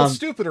get a little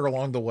stupider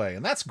along the way,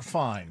 and that's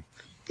fine.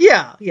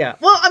 Yeah.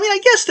 Well, I mean, I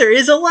guess there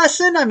is a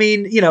lesson. I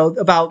mean, you know,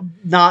 about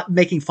not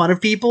making fun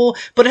of people,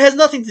 but it has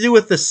nothing to do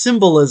with the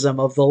symbolism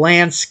of the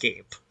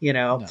landscape. You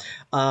know,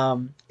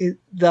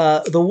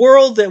 the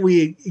world that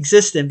we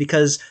exist in,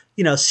 because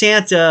you know,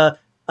 Santa.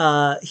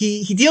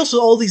 He deals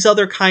with all these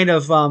other kind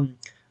of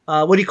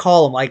what do you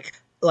call them,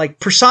 like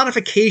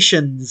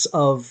personifications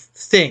of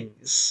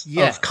things,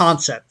 of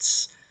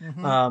concepts.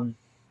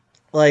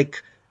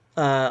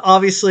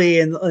 Obviously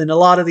in a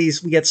lot of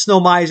these we get Snow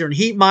Miser and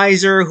Heat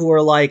Miser, who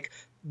are like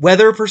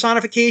weather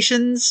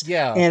personifications.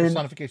 And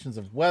personifications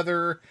of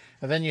weather.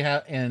 And then you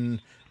have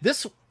in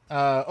this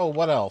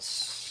what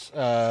else?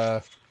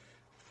 And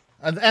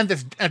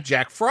there's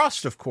Jack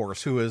Frost, of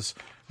course, who is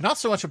not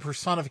so much a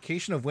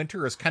personification of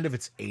winter as kind of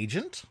its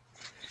agent.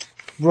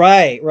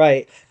 Right.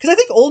 Because I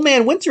think Old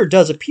Man Winter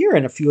does appear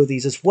in a few of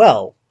these as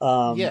well.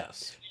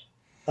 Yes.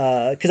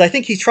 Because I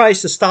think he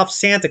tries to stop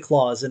Santa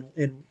Claus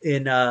in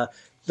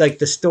like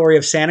the story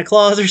of Santa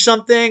Claus or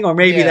something, or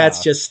maybe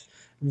that's just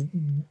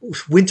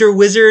Winter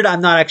Wizard.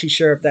 I'm not actually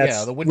sure if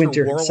that's the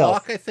Winter Warlock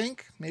himself. I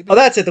think. Maybe. Oh,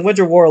 that's it. The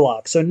Winter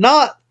Warlock. So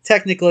not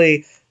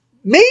technically.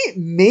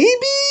 Maybe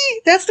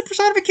that's the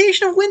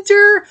personification of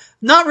winter.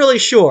 Not really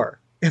sure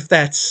if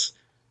that's,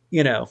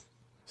 you know.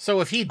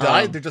 So if he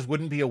died, there just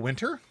wouldn't be a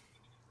winter?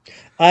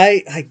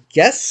 I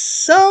guess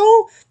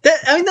so.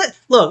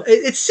 Look,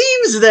 it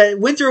seems that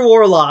Winter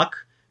Warlock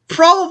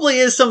probably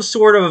is some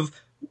sort of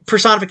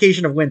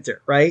personification of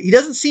winter, right? He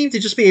doesn't seem to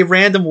just be a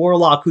random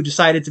warlock who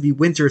decided to be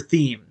winter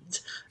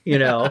themed, you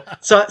know.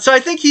 so I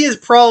think he is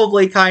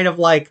probably kind of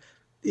like,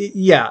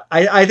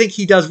 I think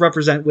he does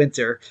represent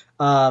winter.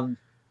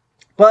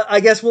 But I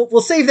guess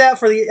we'll save that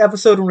for the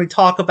episode when we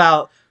talk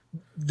about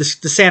the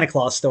Santa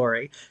Claus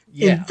story.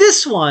 Yeah. In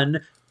this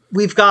one,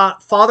 we've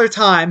got Father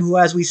Time, who,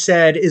 as we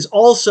said, is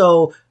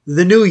also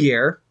the New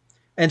Year.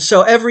 And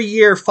so every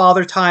year,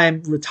 Father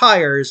Time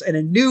retires, and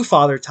a new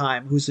Father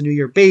Time, who's the New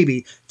Year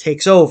baby,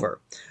 takes over.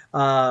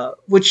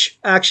 Which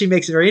actually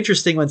makes it very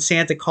interesting when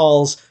Santa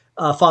calls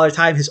Father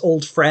Time his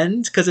old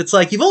friend, because it's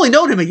like, you've only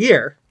known him a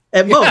year,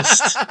 at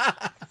most.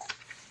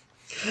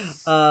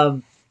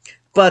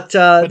 But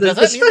does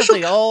that mean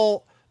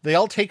that they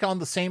all take on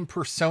the same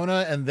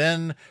persona and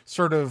then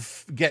sort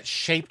of get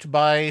shaped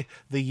by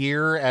the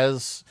year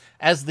as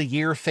the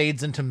year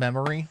fades into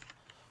memory?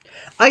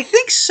 I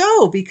think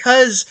so,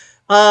 because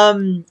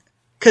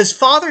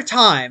Father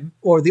Time,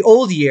 or the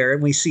old year,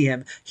 and we see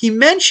him, he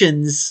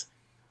mentions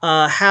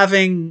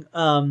having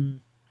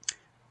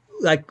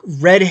like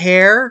red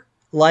hair,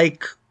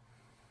 like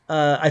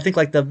I think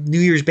like the New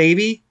Year's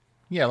baby.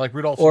 Yeah, like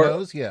Rudolph's Or-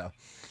 nose. Yeah.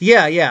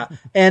 Yeah.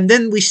 And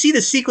then we see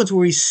the sequence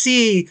where we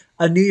see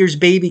a New Year's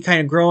baby kind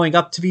of growing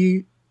up to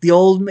be the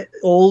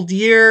old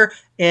year,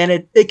 and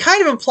it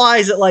kind of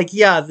implies that like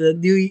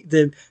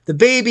the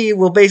baby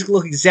will basically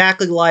look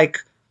exactly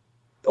like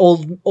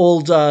the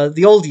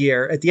old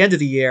year at the end of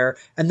the year,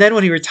 and then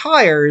when he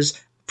retires,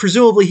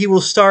 presumably he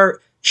will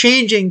start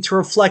changing to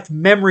reflect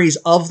memories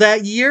of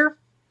that year,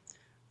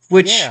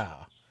 which Yeah.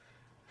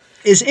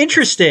 is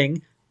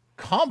interesting.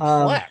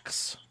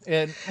 Complex.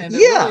 And it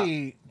Yeah.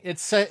 really it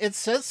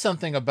says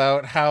something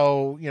about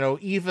how,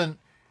 even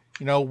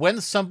when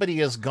somebody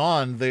is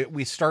gone,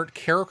 we start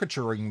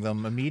caricaturing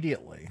them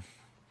immediately.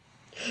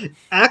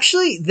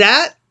 Actually,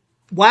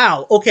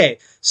 wow. Okay.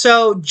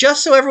 So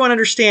just so everyone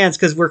understands,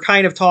 because we're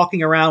kind of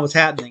talking around what's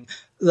happening,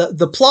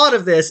 the plot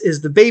of this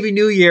is the baby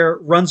New Year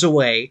runs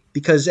away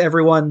because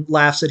everyone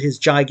laughs at his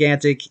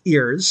gigantic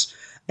ears.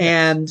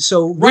 And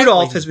so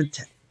Rudolph has been...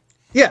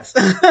 Yes.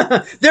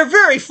 They're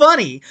very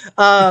funny.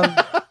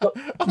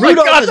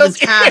 Rudolph has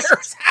been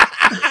tasked...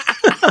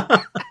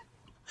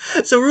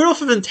 So Rudolph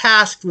has been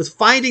tasked with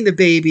finding the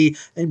baby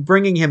and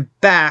bringing him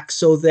back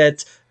so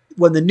that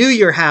when the new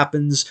year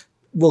happens,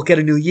 we'll get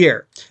a new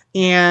year.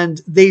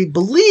 And they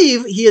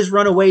believe he has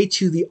run away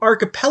to the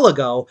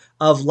archipelago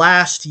of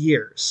last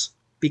years,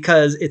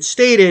 because it's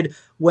stated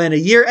when a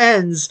year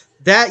ends,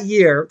 that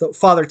year, the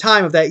Father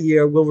Time of that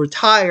year, will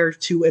retire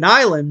to an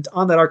island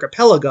on that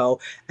archipelago,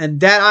 and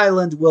that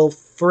island will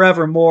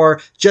forevermore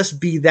just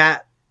be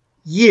that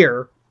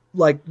year,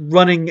 like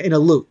running in a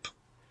loop.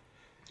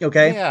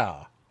 Okay?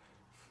 Yeah.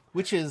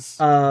 Which is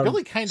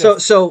really kind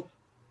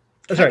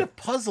of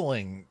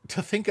puzzling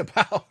to think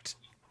about.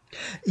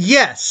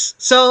 Yes.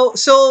 So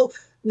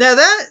now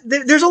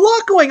there's a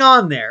lot going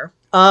on there.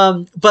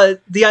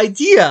 But the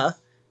idea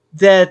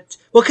that,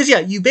 because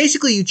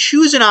you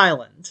choose an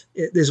island,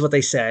 is what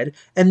they said,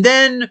 and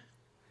then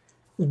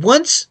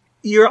once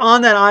you're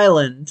on that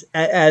island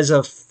as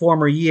a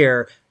former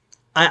year,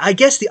 I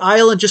guess the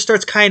island just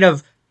starts kind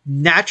of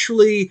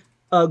naturally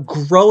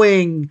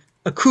growing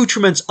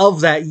accoutrements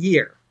of that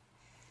year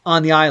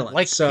on the island.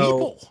 Like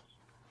people.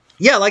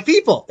 Yeah, like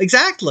people.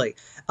 Exactly.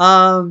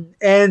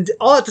 And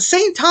all at the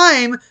same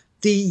time,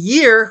 the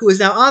year who is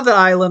now on the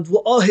island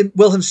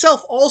will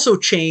himself also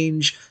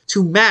change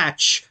to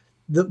match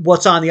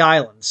what's on the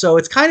island. So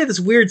it's kind of this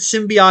weird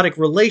symbiotic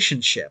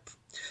relationship.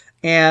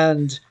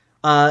 And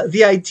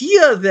the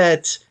idea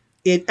that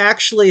it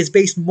actually is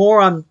based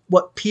more on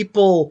what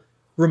people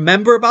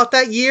remember about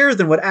that year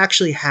than what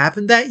actually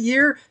happened that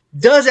year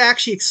does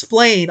actually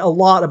explain a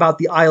lot about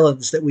the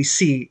islands that we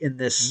see in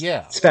this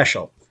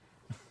special.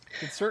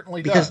 It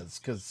certainly does,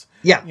 because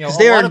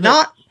they are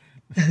not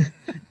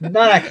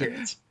not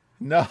accurate.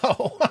 No,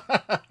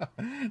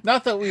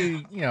 not that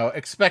we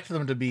expect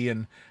them to be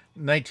in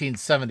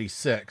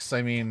 1976.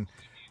 I mean,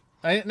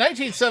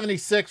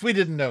 1976, we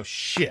didn't know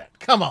shit.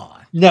 Come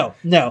on. No.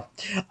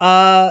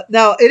 Now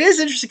it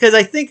is interesting because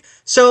I think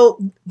so,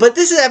 but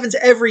this happens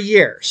every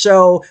year.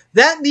 So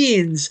that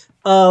means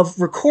of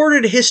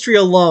recorded history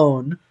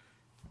alone,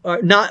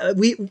 not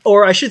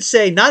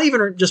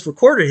even just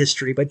recorded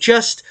history, but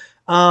just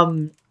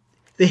the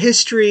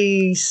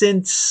history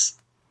since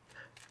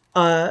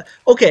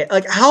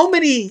like how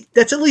many,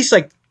 that's at least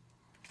like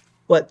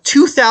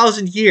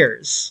 2,000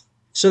 years.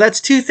 So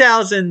that's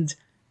 2,000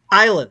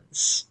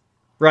 islands,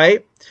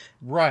 right?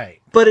 Right.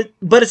 But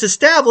it's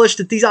established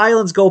that these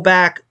islands go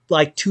back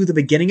like to the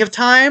beginning of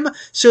time.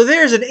 So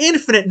there's an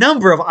infinite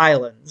number of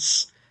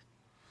islands,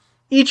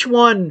 each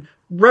one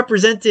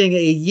representing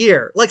a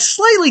year, like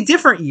slightly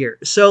different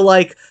years. So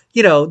like,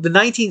 it'd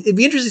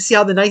be interesting to see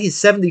how the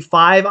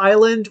 1975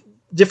 island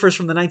differs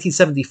from the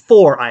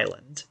 1974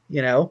 island,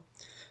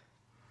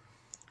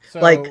 So,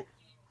 like,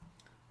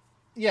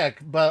 yeah,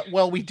 but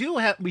we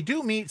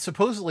do meet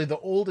supposedly the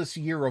oldest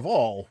year of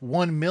all,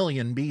 1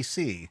 million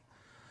BC.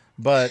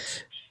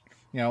 But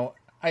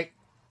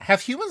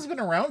have humans been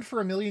around for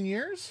 1 million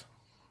years?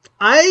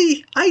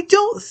 I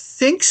don't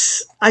think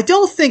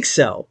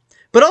so.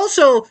 But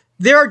also,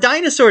 there are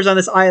dinosaurs on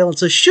this island,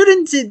 so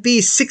shouldn't it be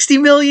 60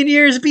 million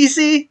years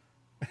BC?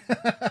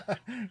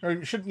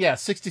 Or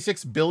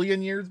 66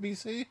 billion years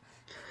BC?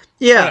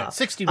 Yeah.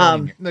 60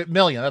 million.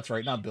 Million, that's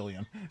right, not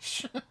billion.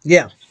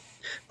 Yeah.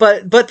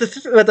 But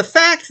the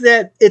fact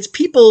that it's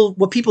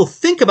what people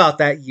think about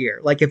that year.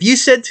 Like if you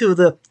said to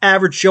the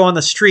average Joe on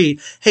the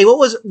street, "Hey, what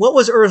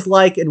was Earth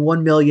like in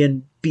 1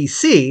 million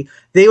BC?"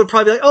 They would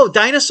probably be like, "Oh,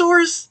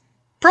 dinosaurs?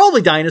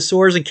 Probably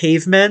dinosaurs and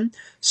cavemen."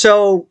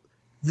 So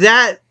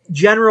that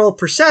general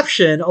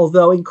perception,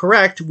 although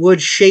incorrect,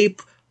 would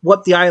shape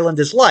what the island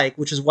is like,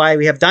 which is why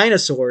we have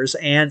dinosaurs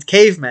and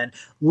cavemen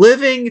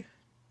living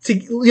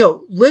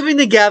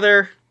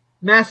together,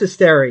 mass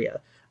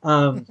hysteria.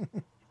 Now,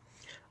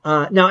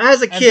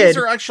 as a kid, these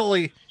are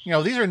actually,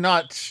 these are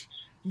not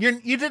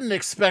You didn't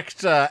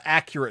expect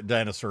accurate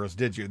dinosaurs,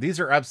 did you? These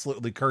are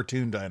absolutely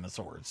cartoon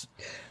dinosaurs.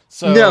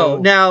 So No,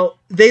 now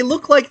they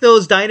look like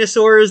those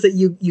dinosaurs that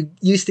you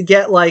used to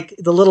get, like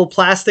the little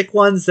plastic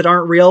ones that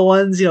aren't real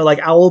ones, you know, like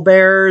owl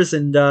bears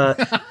and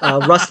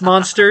rust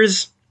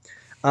monsters.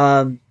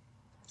 As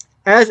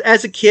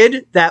a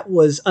kid, that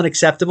was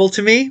unacceptable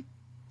to me.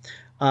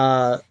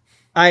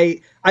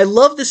 I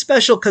love the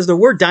special because there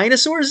were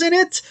dinosaurs in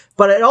it,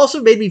 but it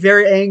also made me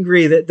very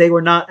angry that they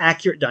were not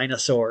accurate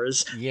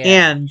dinosaurs,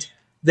 and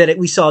that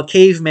we saw a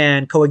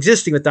caveman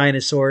coexisting with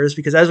dinosaurs,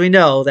 because as we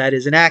know, that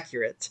is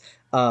inaccurate.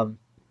 But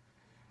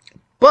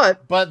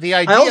the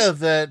idea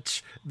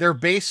that they're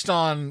based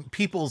on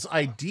people's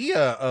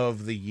idea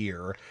of the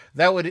year,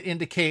 that would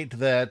indicate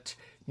that,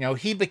 you know,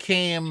 he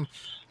became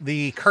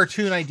the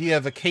cartoon idea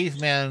of a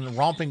caveman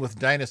romping with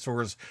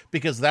dinosaurs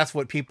because that's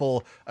what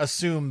people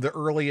assume the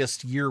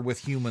earliest year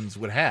with humans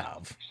would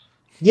have.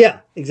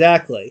 Yeah,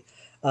 exactly.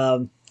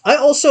 I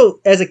also,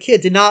 as a kid,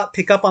 did not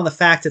pick up on the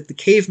fact that the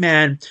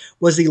caveman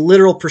was the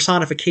literal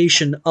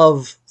personification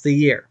of the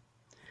year.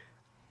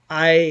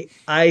 I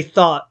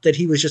thought that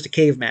he was just a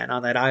caveman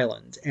on that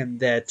island, and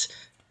that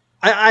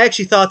I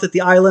actually thought that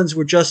the islands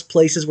were just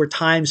places where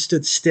time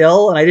stood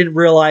still, and I didn't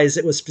realize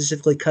it was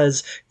specifically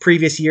because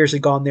previous years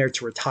had gone there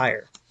to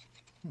retire.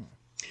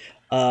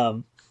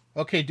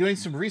 Okay, doing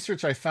some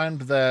research, I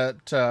found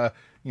that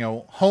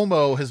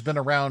Homo has been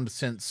around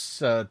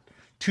since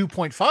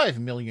 2.5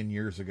 million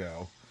years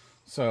ago.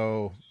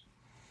 So,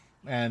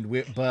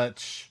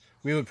 but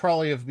we would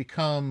probably have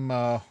become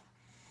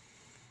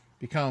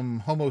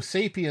Homo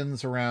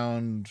sapiens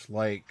around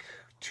like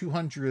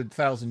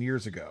 200,000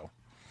 years ago.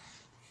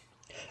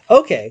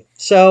 Okay,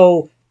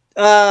 so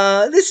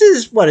this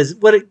is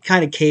what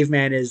kind of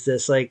caveman is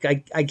this? Like,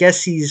 I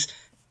guess he's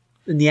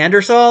a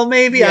Neanderthal,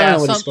 maybe. Yeah, I don't know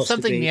what he's supposed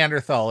something to be.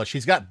 Neanderthalish.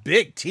 He's got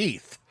big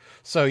teeth.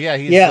 So yeah,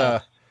 he's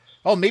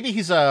maybe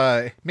he's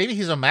a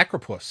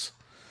macropus.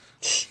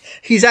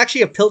 He's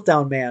actually a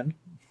Piltdown man.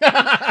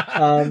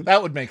 That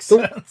would make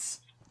sense.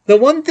 The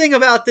one thing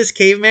about this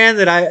caveman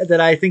that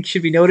I think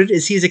should be noted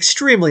is he's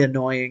extremely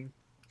annoying.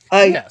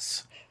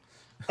 Yes.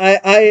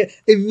 I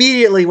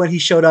immediately, when he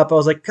showed up, I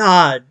was like,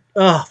 God,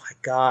 oh my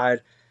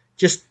God,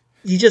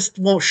 he just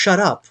won't shut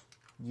up.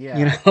 Yeah.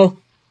 You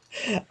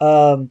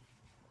know?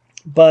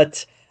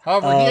 But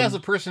however, he has a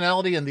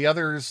personality, and the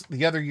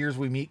other years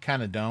we meet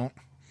kind of don't.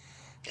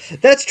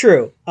 That's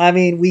true. I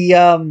mean,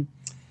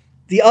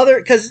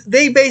 because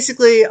they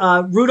basically,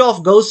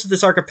 Rudolph goes to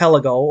this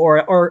archipelago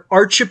or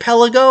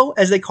archipelago,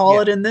 as they call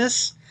it in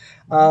this,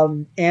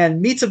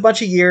 and meets a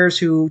bunch of years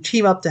who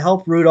team up to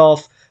help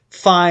Rudolph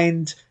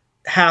find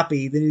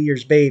Happy, the New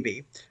Year's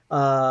baby.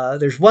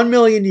 There's 1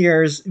 million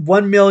years,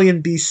 1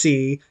 million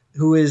BC,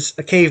 who is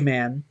a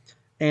caveman,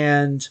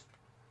 and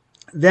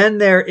then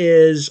there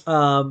is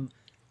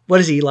what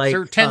is he like?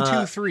 Sir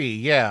 1023,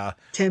 yeah.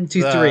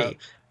 1023.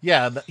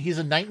 Yeah, he's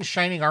a knight in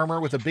shining armor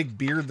with a big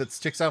beard that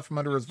sticks out from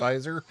under his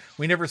visor.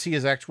 We never see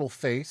his actual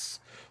face,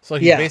 so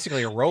he's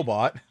basically a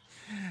robot.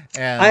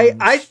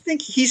 And I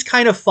think he's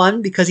kind of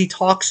fun because he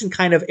talks in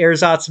kind of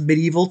ersatz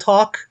medieval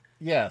talk.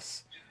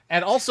 Yes,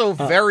 and also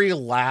very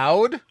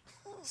loud.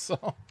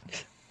 So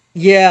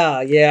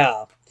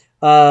yeah,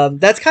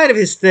 that's kind of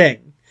his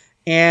thing.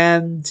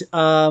 And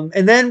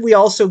then we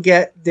also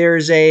get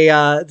there's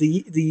the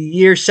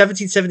year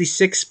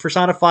 1776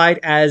 personified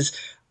as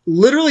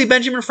literally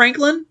Benjamin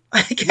Franklin,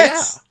 I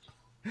guess.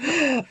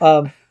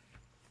 Yeah.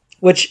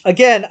 Which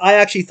again, I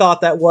actually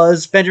thought that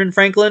was Benjamin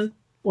Franklin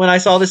when I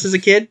saw this as a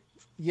kid.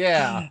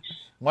 Yeah.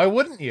 Why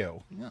wouldn't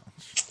you?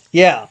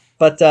 Yeah,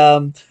 but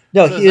no.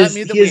 So does that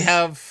mean that we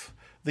have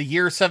the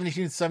year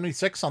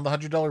 1776 on the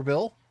 $100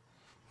 bill?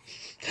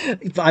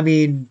 I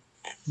mean,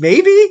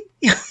 maybe.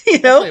 You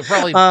know, it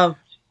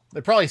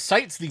probably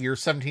cites the year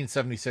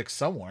 1776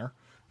 somewhere.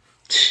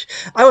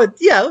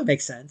 It would make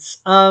sense.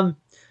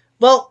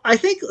 Well, I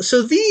think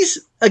so. These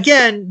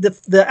again,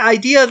 the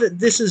idea that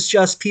this is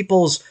just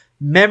people's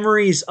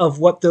memories of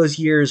what those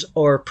years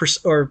or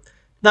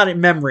not in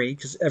memory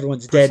because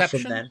everyone's dead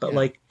from then, but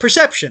like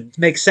perception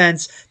makes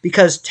sense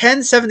because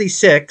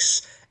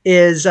 1076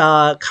 is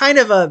kind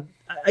of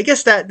I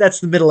guess that's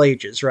the Middle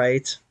Ages,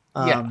 right?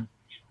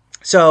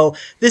 So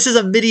this is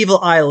a medieval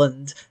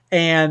island,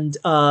 and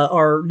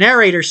our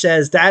narrator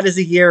says that is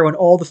a year when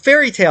all the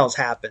fairy tales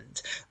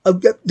happened.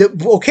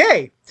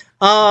 Okay.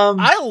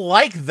 I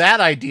like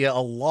that idea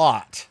a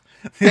lot.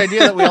 The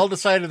idea that we all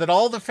decided that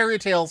all the fairy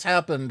tales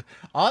happened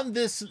on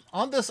this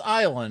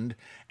island,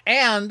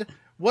 and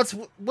what's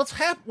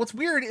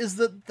weird is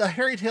that the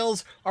fairy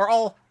tales are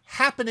all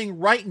happening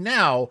right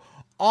now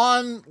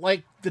on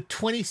like the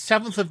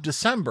 27th of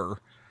December.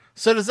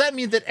 So does that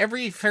mean that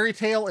every fairy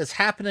tale is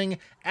happening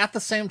at the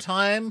same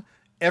time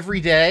every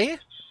day?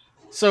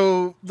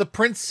 So the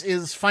prince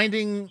is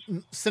finding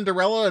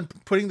Cinderella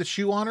and putting the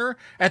shoe on her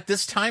at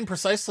this time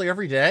precisely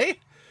every day?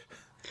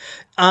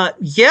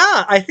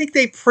 Yeah, I think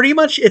they pretty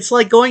much, it's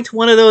like going to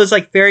one of those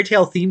like fairy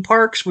tale theme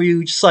parks where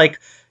you just like,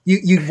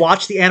 you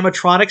watch the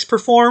animatronics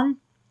perform,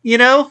 you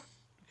know?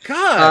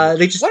 God,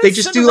 they what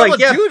just did do like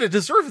Cinderella do to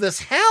deserve this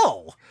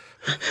hell?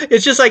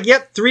 it's just like,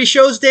 yep, 3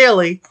 shows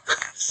daily.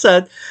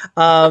 So,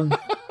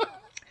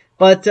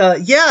 but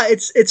yeah,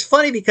 it's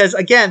funny because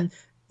again,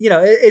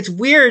 it's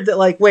weird that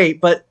like,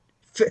 wait, but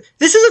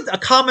this is a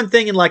common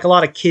thing in like a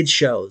lot of kids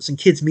shows and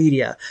kids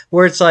media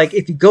where it's like,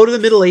 if you go to the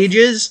Middle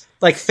Ages,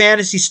 like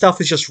fantasy stuff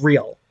is just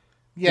real.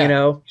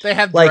 Yeah, they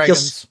have like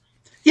dragons.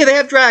 Yeah, they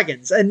have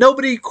dragons, and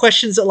nobody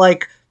questions it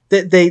like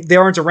that they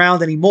aren't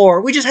around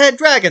anymore. We just had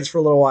dragons for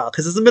a little while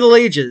because it's the Middle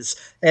Ages,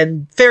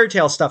 and fairy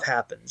tale stuff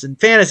happens and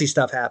fantasy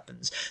stuff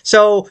happens.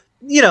 So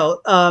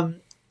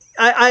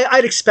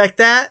I'd expect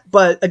that,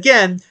 but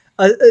again,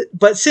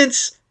 but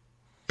since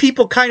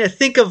people kind of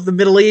think of the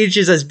Middle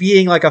Ages as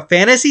being like a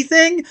fantasy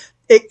thing,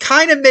 it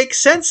kind of makes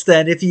sense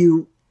then if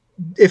you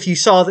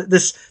saw that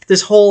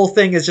this whole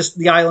thing is just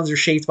the islands are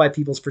shaped by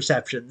people's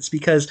perceptions,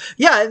 because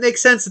yeah, it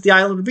makes sense that the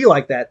island would be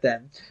like that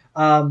then.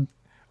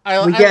 I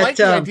like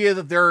the idea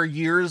that there are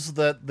years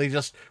that we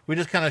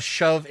just kind of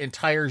shove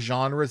entire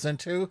genres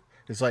into.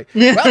 It's like,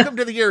 welcome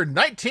to the year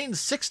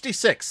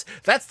 1966.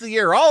 That's the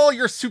year all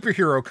your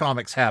superhero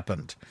comics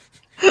happened.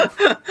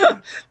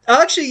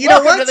 Actually,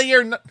 welcome to the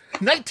year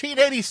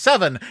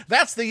 1987.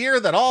 That's the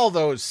year that all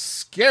those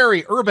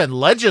scary urban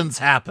legends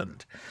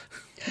happened.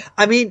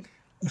 I mean,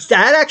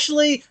 that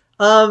actually,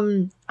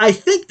 I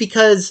think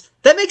because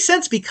that makes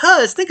sense,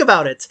 because think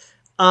about it.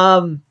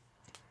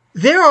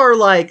 There are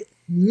like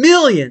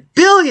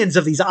billions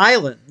of these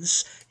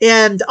islands.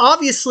 And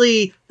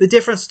obviously the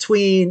difference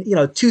between,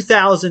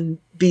 2000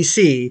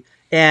 BC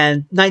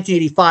and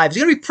 1985 is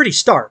going to be pretty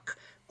stark.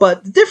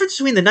 But the difference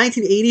between the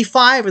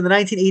 1985 and the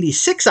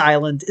 1986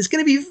 island is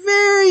going to be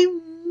very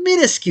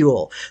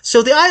minuscule.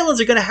 So the islands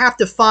are going to have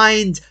to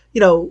find,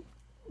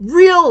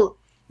 real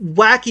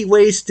wacky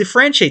ways to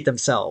differentiate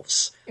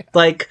themselves.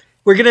 Like,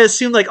 we're going to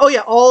assume like, oh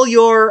yeah, all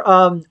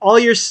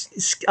your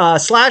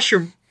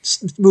slasher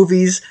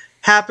movies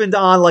happened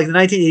on like the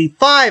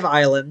 1985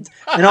 island,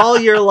 and all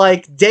your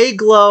like day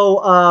glow,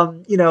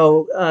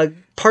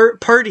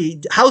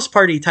 house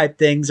party type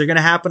things are going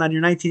to happen on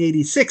your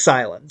 1986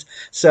 island.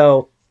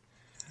 So,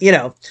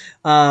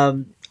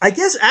 I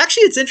guess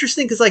actually it's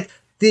interesting because like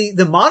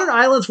the modern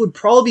islands would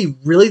probably be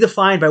really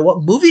defined by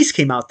what movies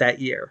came out that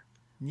year.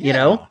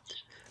 Yeah.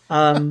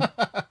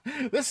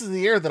 This is the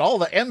year that all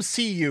the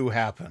MCU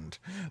happened.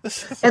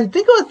 And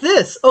think about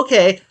this.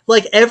 Okay,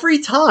 like every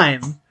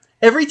time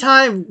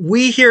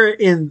we here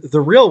in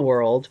the real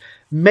world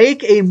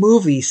make a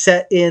movie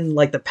set in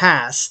like the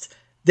past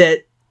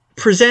that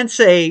presents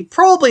a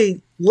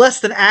probably less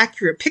than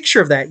accurate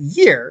picture of that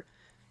year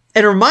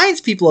and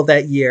reminds people of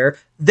that year,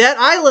 that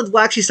island will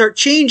actually start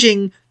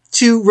changing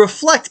to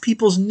reflect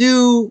people's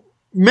new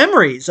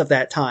memories of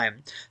that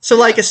time. So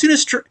like as soon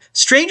as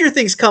Stranger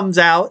Things comes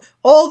out,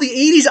 all the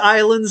 80s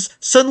islands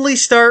suddenly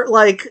start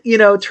like,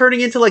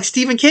 turning into like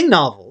Stephen King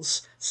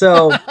novels.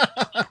 So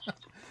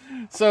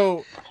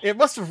So it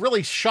must have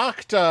really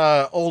shocked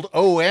old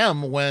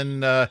OM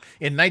when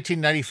in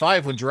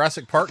 1995 when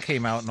Jurassic Park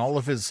came out and all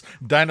of his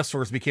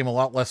dinosaurs became a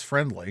lot less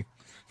friendly.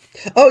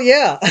 Oh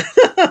yeah.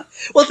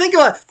 Well, think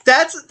about it.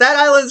 That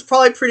island is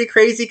probably pretty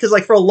crazy because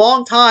like for a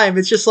long time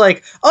it's just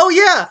like, oh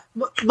yeah,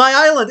 my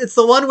island. It's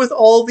the one with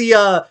all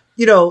the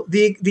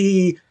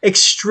the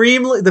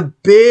extremely the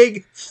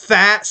big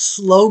fat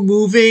slow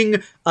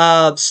moving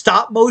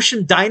stop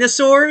motion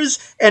dinosaurs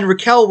and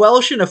Raquel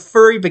Welch in a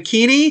furry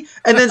bikini,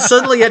 and then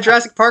suddenly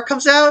Jurassic Park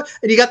comes out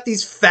and you got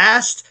these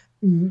fast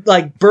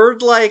like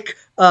bird like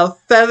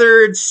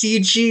feathered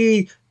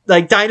CG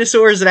like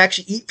dinosaurs that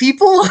actually eat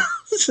people.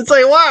 It's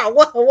like, wow,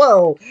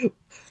 whoa.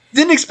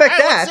 Didn't expect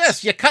that. What's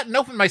this? You cutting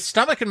open my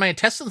stomach and my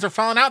intestines are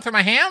falling out through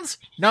my hands?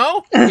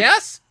 No?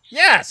 Yes?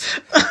 Yes.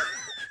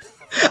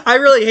 I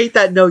really hate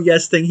that no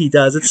yes thing he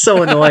does. It's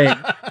so annoying.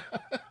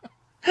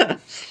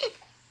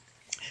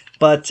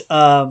 But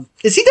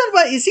is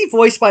he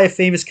voiced by a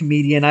famous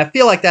comedian? I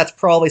feel like that's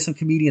probably some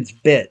comedian's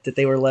bit that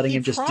they were letting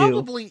him just do.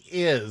 Probably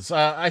is.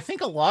 I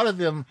think a lot of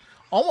them,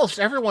 almost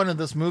everyone in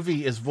this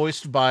movie is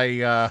voiced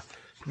by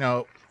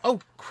oh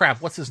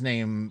crap, what's his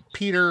name?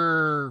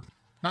 Peter,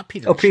 not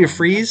Peter. Oh, Peter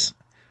Freeze?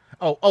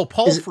 Oh,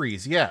 Paul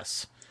Freeze,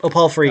 yes. Oh,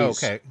 Paul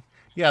Freeze. Okay.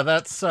 Yeah,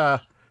 that's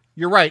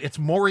you're right. It's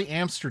Maury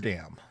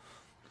Amsterdam.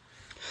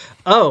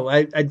 Oh,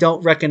 I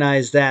don't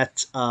recognize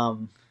that.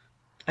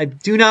 I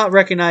do not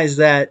recognize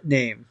that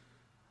name.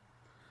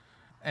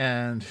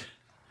 And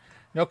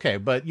okay,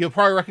 but you'll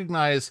probably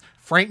recognize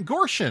Frank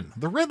Gorshin,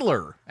 the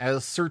Riddler,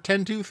 as Sir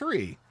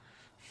 1023.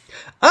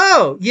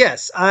 Oh,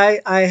 yes,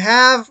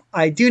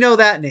 I do know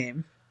that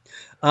name.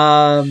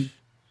 Now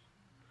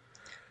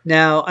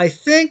I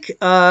think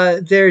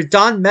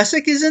Don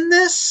Messick is in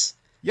this.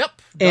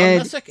 Yep, Don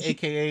Messick,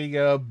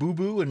 aka Boo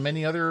Boo, and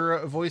many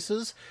other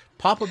voices.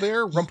 Papa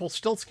Bear,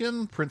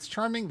 Rumpelstiltskin, Prince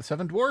Charming, the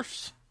Seven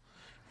Dwarfs.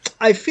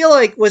 I feel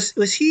like was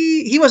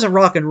he wasn't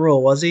rock and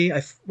roll, was he?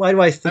 Why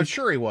do I think? I'm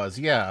sure he was.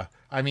 Yeah,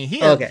 I mean he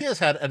had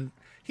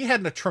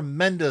a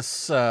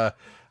tremendous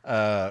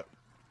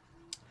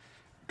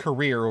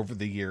career over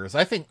the years.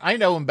 I think I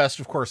know him best,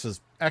 of course,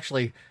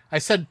 actually, I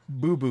said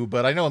Boo Boo,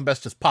 but I know him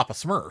best as Papa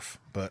Smurf.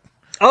 But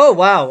Oh,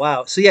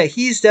 wow. So yeah,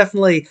 he's done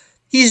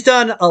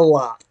a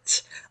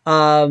lot.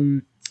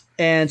 And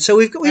so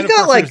we've and of got course,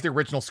 he like, was the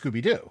original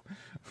Scooby Doo.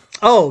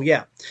 oh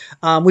yeah.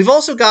 We've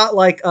also got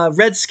like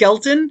Red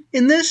Skelton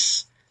in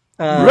this.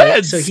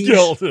 Red so he's-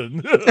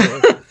 Skeleton.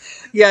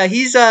 Yeah,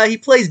 he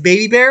plays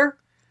Baby Bear,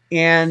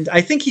 and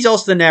I think he's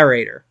also the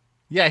narrator.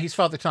 Yeah, he's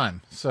Father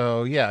Time.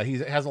 So yeah, he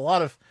has a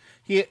lot of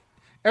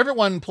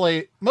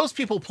most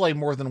people play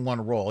more than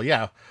one role.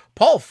 Yeah,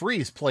 Paul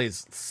Frees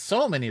plays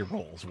so many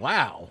roles.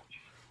 Wow.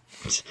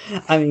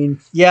 I mean,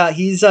 yeah,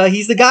 he's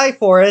the guy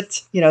for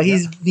it. You know,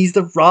 he's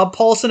the Rob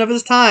Paulson of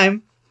his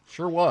time.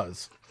 Sure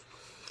was.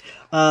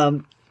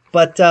 So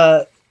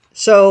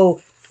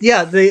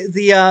yeah,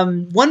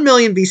 the 1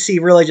 million BC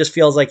really just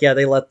feels like, yeah,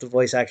 they let the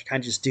voice actor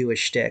kind of just do a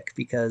shtick,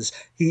 because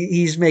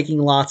he's making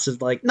lots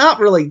of like, not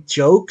really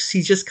jokes.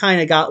 He's just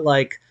kind of got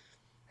like,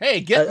 Hey,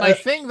 get my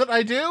thing that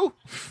I do?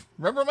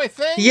 Remember my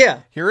thing? Yeah.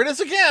 Here it is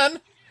again.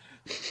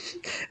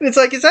 and it's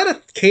like, is that a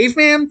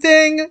caveman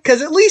thing?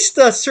 Because at least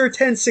Sir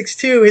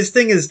 1062, his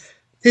thing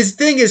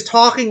is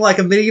talking like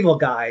a medieval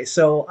guy.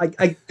 So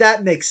I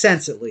that makes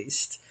sense at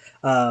least.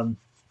 But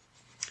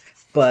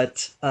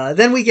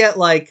then we get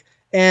like,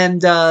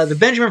 and the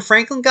Benjamin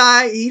Franklin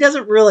guy, he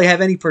doesn't really have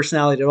any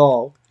personality at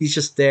all. He's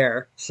just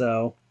there.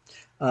 So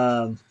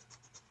I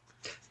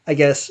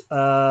guess,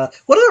 what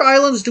other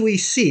islands do we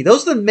see?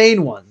 Those are the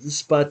main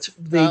ones, but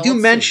they do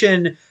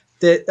mention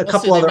that a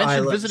couple other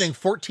islands. Visiting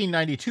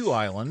 1492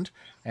 Island,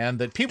 and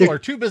that people are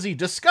too busy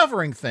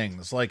discovering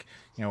things like,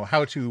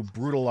 how to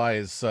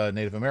brutalize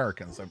Native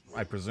Americans,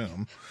 I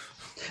presume.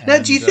 Now,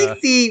 do you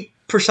think do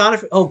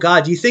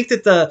you think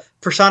that the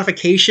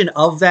personification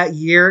of that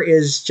year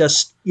is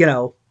just,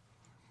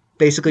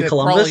 basically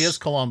Columbus? It probably is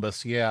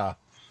Columbus, yeah.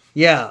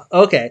 Yeah,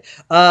 okay.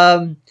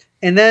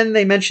 And then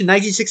they mentioned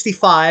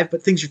 1965,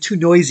 but things are too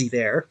noisy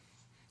there.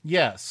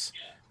 Yes.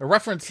 A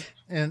reference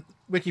in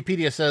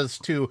Wikipedia says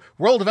to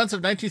world events of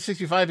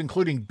 1965,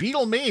 including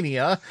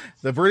Beatlemania,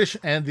 the British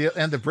and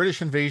the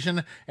British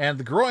invasion, and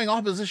the growing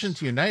opposition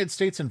to United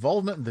States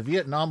involvement in the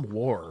Vietnam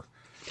War.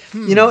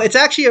 It's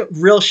actually a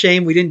real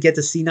shame we didn't get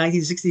to see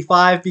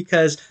 1965,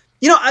 because,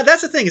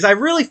 that's the thing, is I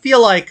really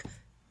feel like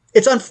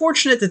it's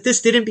unfortunate that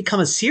this didn't become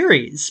a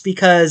series,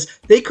 because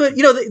they could,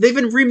 they've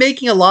been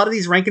remaking a lot of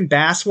these Rankin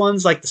Bass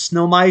ones, like the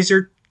Snow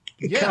Miser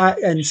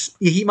and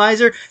Heat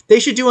Miser. They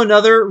should do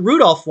another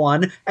Rudolph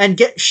one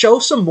and show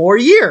some more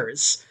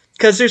years,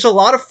 because there's a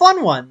lot of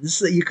fun ones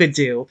that you could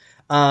do.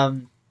 I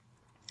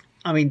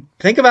mean,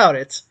 think about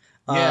it.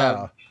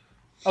 Yeah.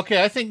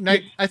 Okay, I think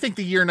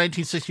the year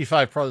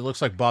 1965 probably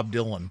looks like Bob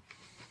Dylan.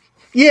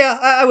 Yeah,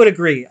 I would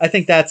agree. I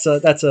think that's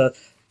a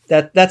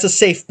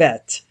safe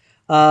bet.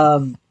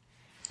 And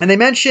they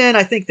mentioned,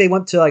 I think they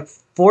went to like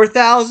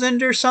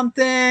 4,000 or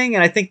something,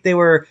 and I think they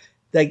were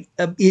like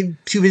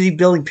too busy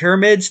building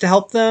pyramids to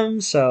help them.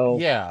 So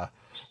yeah,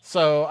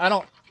 so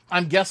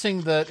I'm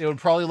guessing that it would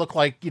probably look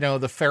like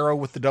the pharaoh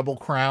with the double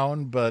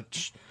crown,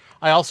 but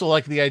I also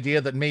like the idea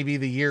that maybe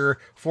the year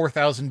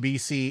 4000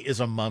 BC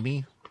is a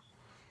mummy.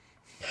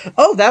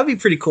 Oh, that would be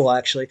pretty cool,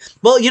 actually.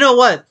 Well, you know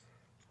what?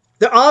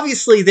 There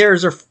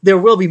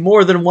will be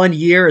more than 1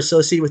 year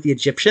associated with the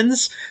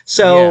Egyptians.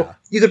 So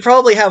you could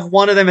probably have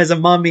one of them as a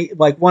mummy,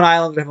 like one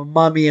island would have a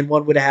mummy and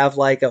one would have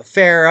like a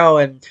pharaoh.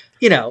 And,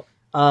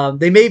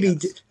 they may be,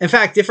 in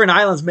fact, different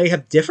islands may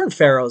have different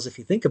pharaohs if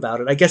you think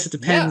about it. I guess it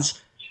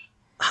depends.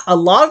 Yeah. A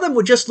lot of them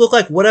would just look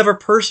like whatever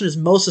person is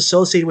most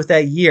associated with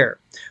that year,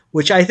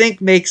 which I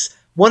think makes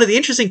one of the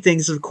interesting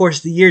things, of course,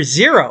 the year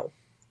 0,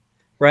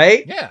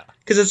 right? Yeah.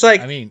 Because it's like,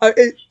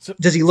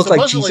 does he look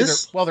like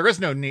Jesus? There is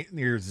no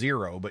near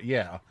 0, but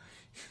yeah.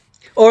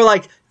 Or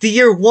like the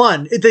year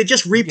 1, they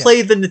just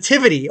replay the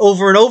nativity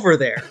over and over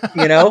there,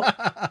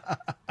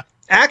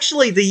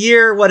 Actually, the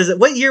year, what is it?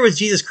 What year was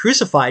Jesus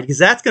crucified? Because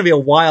that's going to be a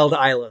wild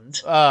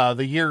island.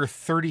 The year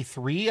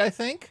 33, I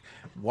think.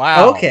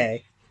 Wow.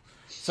 Okay.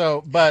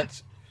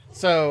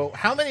 So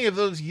how many of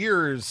those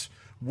years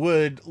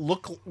would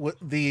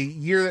the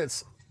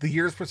year's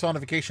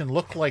personification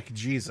look like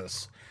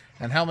Jesus?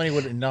 And how many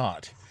would it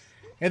not?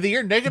 In the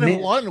year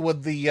 -1,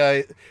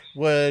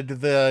 would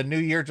the new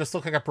year just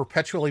look like a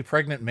perpetually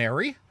pregnant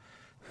Mary?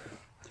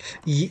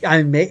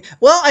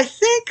 I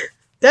think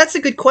that's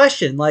a good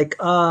question. Like,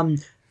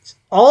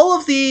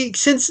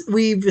 since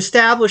we've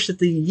established that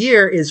the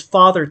year is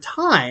Father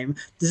Time,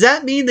 does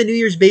that mean the New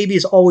Year's baby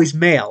is always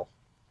male?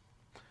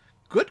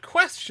 Good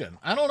question.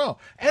 I don't know.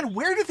 And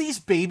where do these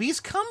babies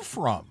come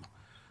from?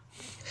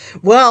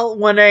 Well,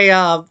 when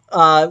an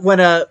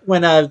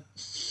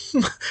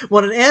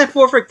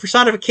anthropomorphic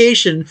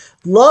personification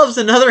loves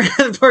another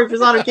anthropomorphic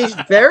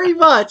personification very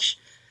much,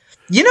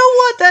 you know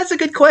what? That's a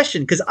good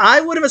question, because I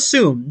would have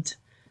assumed,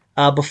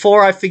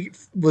 before I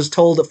was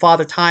told that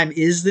Father Time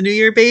is the New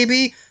Year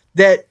baby,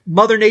 that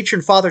Mother Nature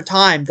and Father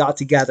Time got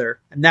together,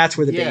 and that's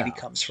where the baby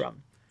comes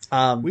from.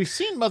 We've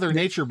seen Mother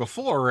Nature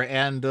before,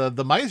 and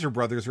the Miser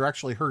brothers are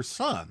actually her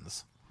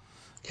sons.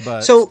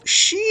 But So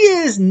she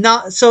is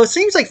not. So it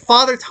seems like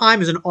Father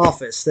Time is an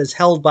office that's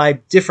held by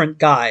different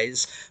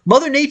guys.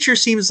 Mother Nature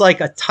seems like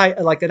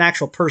like an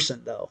actual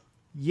person, though.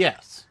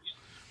 yes.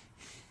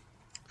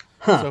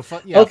 Huh.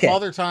 So yeah, Okay.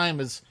 Father Time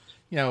is,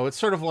 it's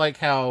sort of like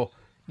how,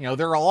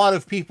 there are a lot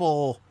of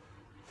people.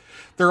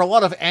 There are a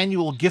lot of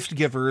annual gift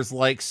givers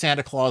like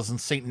Santa Claus and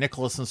Saint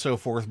Nicholas and so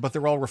forth, but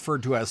they're all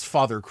referred to as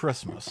Father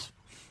Christmas.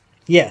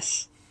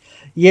 Yes.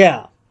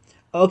 Yeah.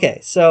 Okay.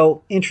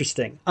 So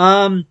interesting.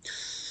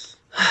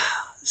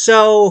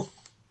 So.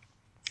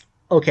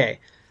 Okay.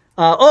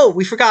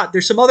 We forgot.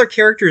 There's some other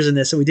characters in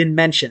this that we didn't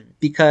mention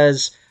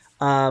because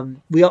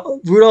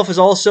Rudolph is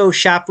also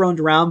chaperoned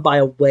around by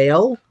a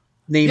whale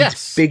named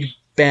Yes. Big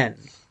Ben.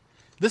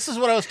 This is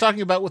what I was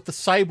talking about with the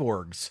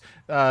cyborgs.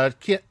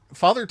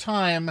 Father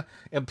Time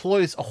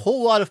employs a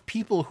whole lot of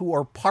people who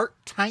are part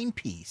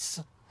timepiece.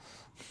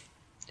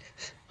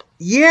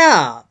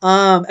 Yeah,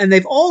 and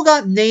they've all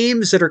got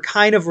names that are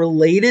kind of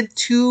related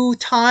to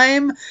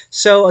time.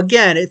 So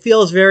again, it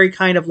feels very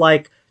kind of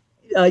like,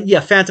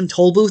 Phantom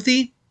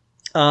Tollboothy.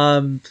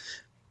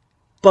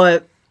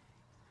 But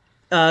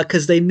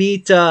because they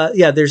meet,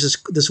 there's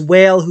this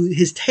whale who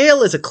his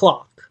tail is a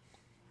clock,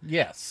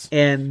 Yes.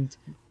 and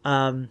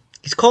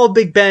he's called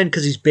Big Ben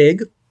because he's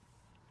big.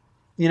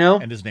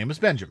 And his name is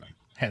Benjamin.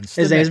 Hence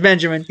His the name is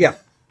Benjamin. Yeah.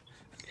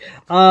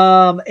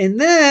 And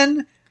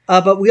then,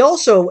 but we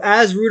also,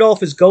 as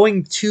Rudolph is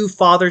going to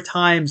Father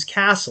Time's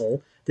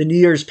castle, the New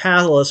Year's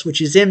Palace, which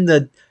is in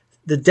the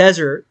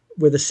desert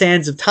where the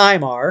sands of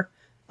time are,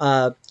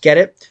 get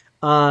it?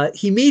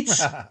 He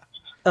meets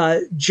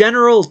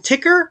General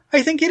Ticker,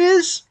 I think it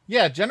is.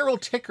 Yeah, General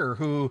Ticker,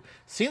 who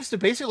seems to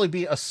basically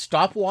be a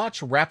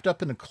stopwatch wrapped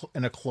up in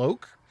a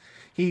cloak.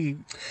 He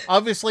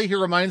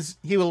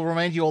will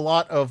remind you a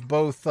lot of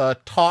both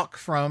Talk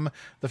from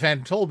the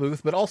Phantom Toll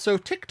Booth, but also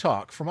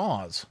TikTok from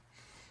Oz.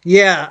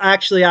 Yeah,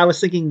 actually, I was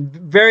thinking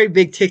very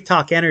big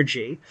TikTok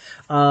energy.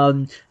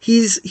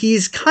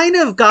 He's kind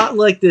of got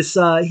like this.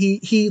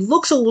 He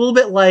looks a little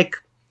bit like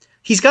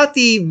he's got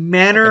the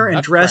manner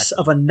and dress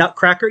of a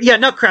nutcracker. Yeah,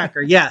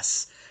 nutcracker.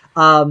 Yes,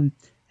 and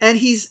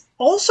he's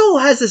also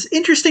has this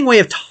interesting way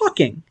of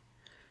talking.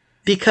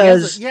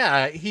 Because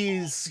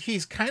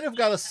he's kind of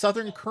got a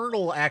Southern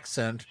Colonel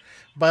accent,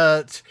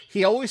 but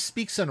he always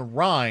speaks in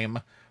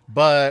rhyme.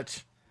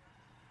 But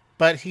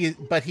he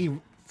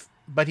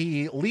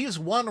leaves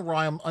one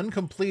rhyme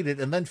uncompleted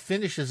and then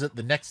finishes it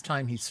the next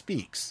time he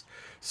speaks.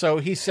 So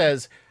he'll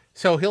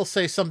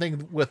say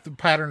something with the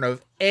pattern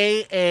of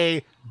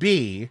A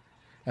B,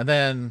 and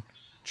then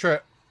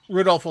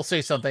Rudolph will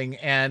say something,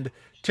 and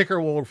Ticker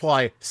will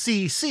reply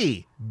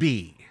C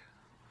B.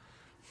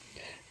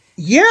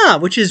 Yeah,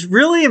 which is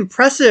really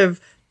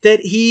impressive that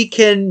he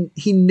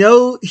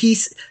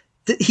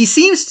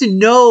seems to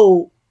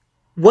know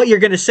what you're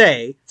going to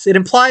say. So it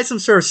implies some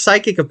sort of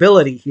psychic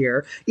ability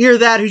here. Either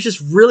that, who's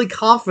just really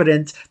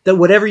confident that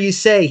whatever you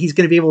say, he's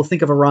going to be able to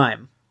think of a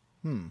rhyme.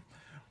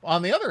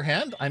 On the other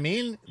hand, I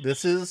mean,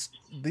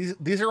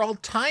 these are all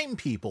time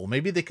people.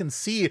 Maybe they can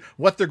see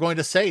what they're going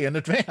to say in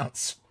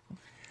advance.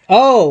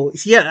 Oh,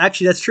 yeah,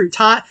 actually, that's true.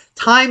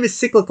 Time is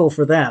cyclical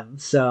for them.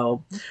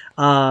 So,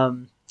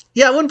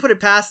 yeah, I wouldn't put it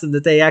past them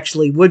that they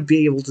actually would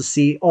be able to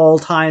see all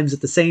times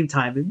at the same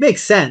time. It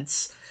makes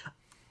sense.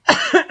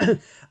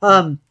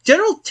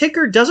 General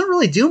Ticker doesn't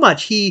really do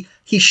much. He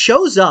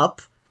shows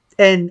up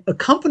and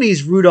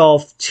accompanies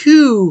Rudolph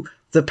to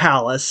the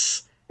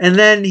palace, and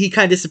then he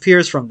kind of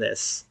disappears from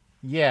this.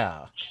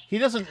 Yeah, he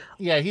doesn't.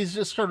 Yeah, he's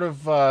just sort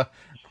of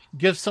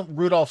gives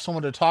Rudolph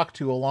someone to talk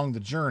to along the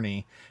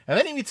journey, and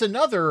then he meets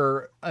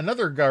another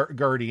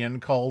guardian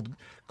called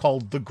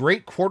the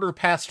Great Quarter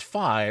Past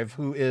Five,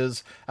 who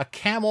is a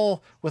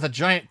camel with a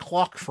giant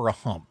clock for a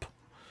hump.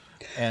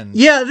 And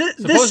yeah,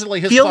 supposedly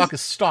his clock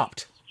is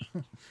stopped.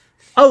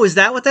 Oh, is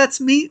that what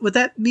what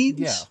that means?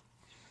 Yeah.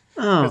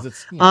 Oh, because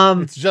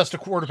it's just a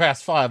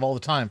 5:15 all the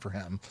time for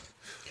him.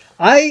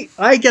 I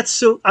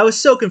was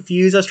so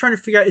confused. I was trying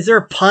to figure out, is there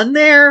a pun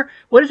there?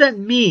 What does that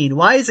mean?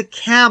 Why is a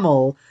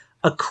camel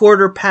a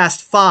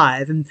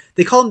 5:15? And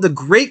they call him the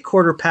Great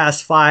Quarter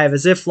Past Five,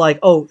 as if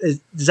like,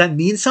 does that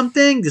mean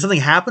something? Does something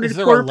happen at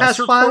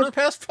 5:15?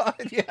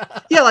 5:15? Yeah.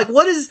 Yeah, like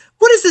what does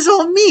this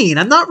all mean?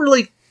 I'm not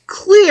really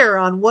clear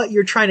on what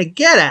you're trying to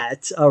get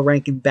at,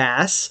 Rankin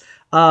Bass.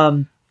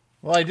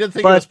 Well, I did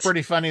think it was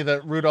pretty funny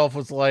that Rudolph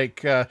was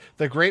like,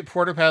 the Great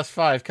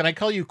 5:15. Can I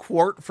call you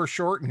Quart for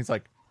short? And he's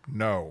like,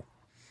 no.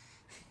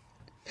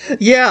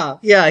 Yeah,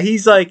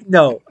 he's like,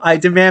 no, I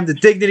demand the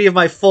dignity of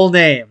my full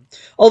name.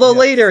 Although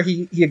later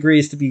he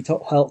agrees to be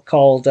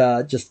called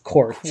just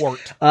Quart.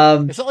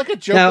 Is it like a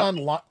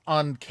joke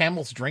on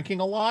camels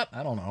drinking a lot?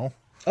 I don't know.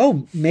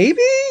 Oh,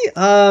 maybe?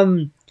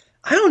 I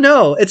don't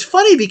know. It's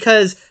funny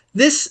because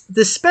this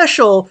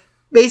special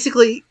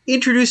basically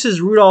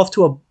introduces Rudolph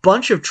to a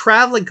bunch of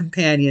traveling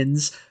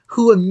companions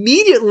who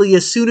immediately,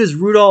 as soon as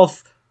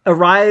Rudolph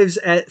arrives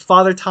at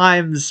Father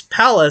Time's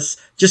palace,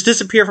 just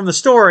disappear from the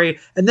story,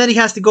 and then he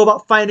has to go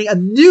about finding a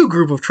new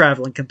group of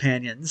traveling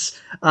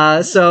companions.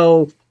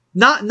 So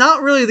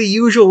not really the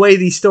usual way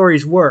these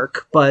stories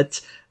work, but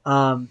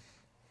I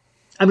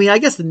mean, I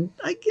guess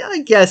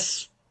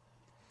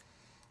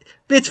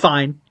it's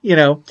fine, you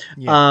know.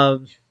 Yeah.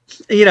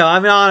 You know, I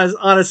mean,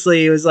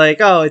 honestly, it was like,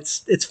 oh,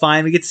 it's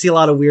fine. We get to see a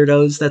lot of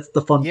weirdos. That's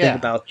the fun thing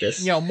about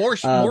this. You know, more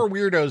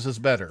weirdos is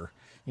better.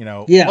 You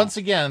know, Yeah. once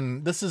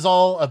again, this is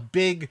all a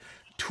big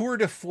tour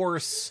de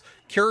force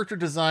character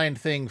design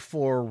thing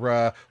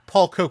for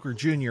Paul Coker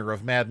Jr.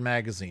 of Mad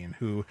Magazine,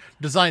 who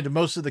designed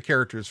most of the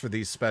characters for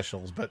these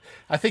specials. But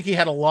I think he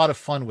had a lot of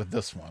fun with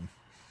this one.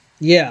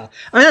 Yeah.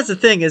 I mean, that's the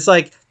thing. It's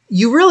like,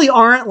 you really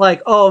aren't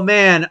like, oh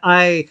man,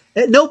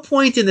 at no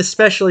point in the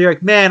special, you're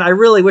like, man, I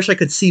really wish I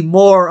could see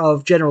more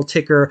of General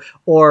Ticker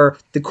or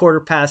the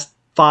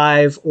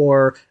 5:15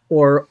 or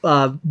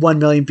 1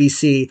 million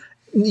BC.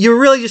 You're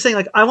really just saying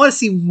like, I want to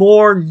see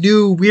more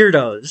new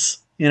weirdos,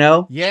 you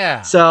know?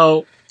 Yeah.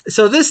 So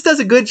this does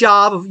a good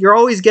job of, you're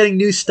always getting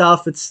new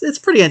stuff. It's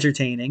pretty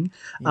entertaining.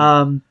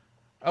 Yeah.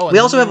 We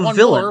also have a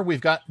villain. More. We've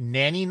got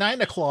Nanny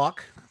 9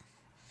 o'clock.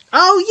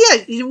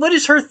 Oh yeah. What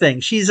is her thing?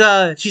 She's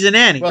a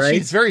nanny, Well, right?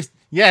 she's very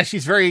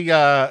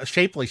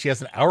shapely. She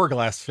has an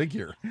hourglass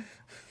figure.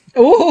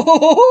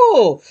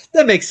 Oh,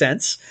 that makes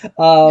sense.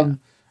 Yeah.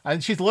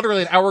 And she's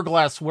literally an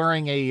hourglass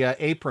wearing a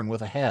apron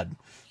with a head.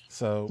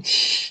 So,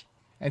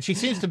 and she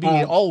seems to be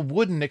all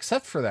wooden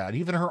except for that.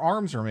 Even her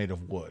arms are made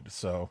of wood.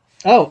 So.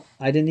 Oh,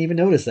 I didn't even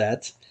notice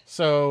that.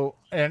 So,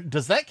 and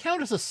does that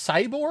count as a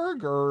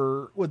cyborg,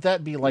 or would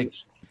that be like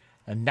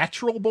a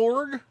natural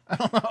Borg? I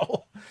don't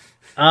know.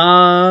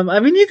 I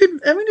mean, you could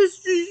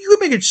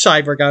make a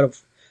cyborg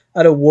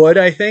out of wood,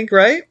 I think,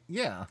 right?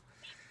 Yeah.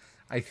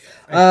 I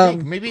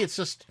think maybe it's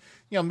just,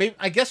 you know, maybe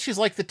I guess she's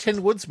like the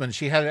Tin Woodsman.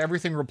 She had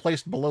everything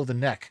replaced below the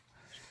neck.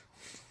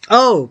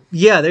 Oh,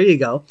 yeah, there you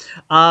go.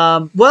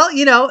 Well,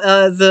 you know,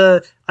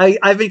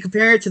 I've been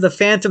comparing it to the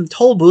Phantom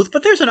Toll Booth,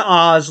 but there's an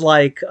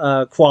Oz-like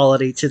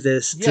quality to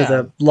this, to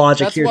the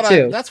logic here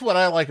too. That's what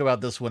I like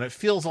about this one. It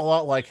feels a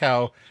lot like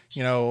how,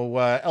 you know,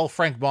 L.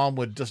 Frank Baum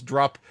would just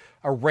drop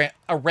a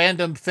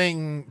random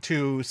thing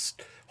to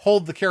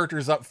hold the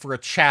characters up for a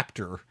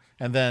chapter,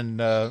 and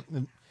then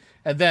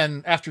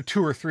after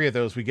 2 or 3 of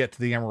those, we get to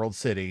the Emerald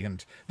City,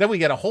 and then we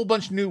get a whole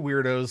bunch of new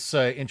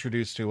weirdos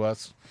introduced to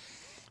us.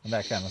 And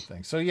that kind of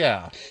thing. So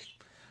yeah,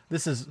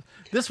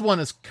 this one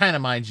is kind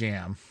of my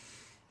jam.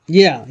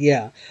 Yeah.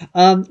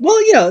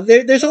 Well, you know,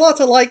 there's a lot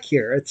to like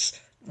here. It's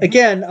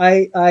again,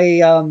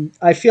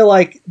 I feel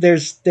like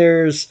there's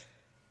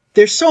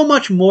so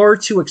much more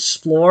to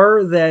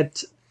explore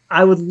that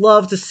I would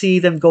love to see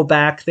them go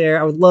back there.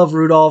 I would love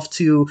Rudolph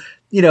to,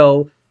 you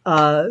know,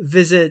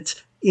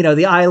 visit, you know,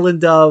 the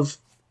island of,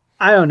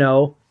 I don't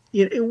know,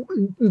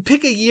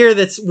 pick a year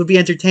would be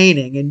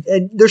entertaining,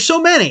 and there's so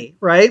many,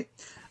 right?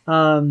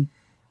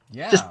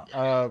 Just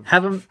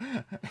have him.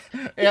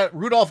 Yeah,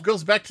 Rudolph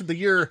goes back to the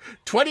year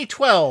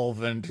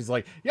 2012, and he's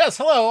like, "Yes,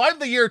 hello, I'm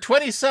the year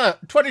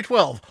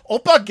 2012,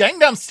 Oppa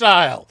Gangnam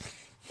Style."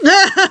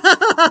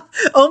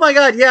 Oh my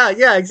god,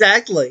 yeah,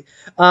 exactly.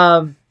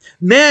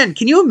 Man,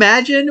 can you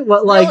imagine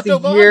what like the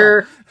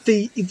year?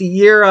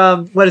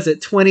 What is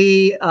it?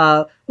 20?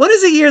 What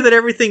is the year that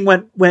everything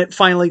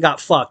finally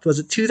got fucked? Was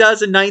it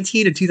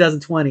 2019 or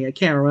 2020? I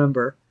can't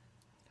remember.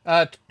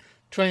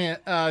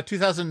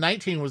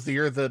 2019 was the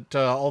year that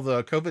all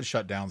the COVID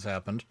shutdowns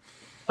happened.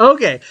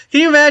 Okay.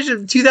 Can you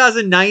imagine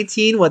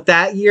 2019, what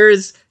that year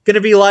is going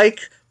to be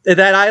like at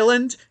that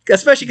island?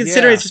 Especially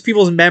considering it's just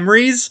people's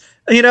memories,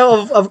 you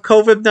know, of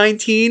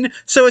COVID-19.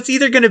 So it's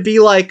either going to be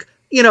like,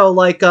 you know,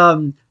 like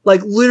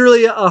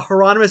literally a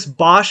Hieronymus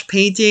Bosch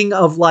painting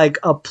of like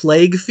a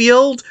plague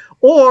field,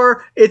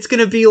 or it's going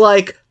to be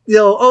like, you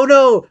know, oh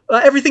no,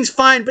 everything's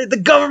fine, but the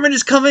government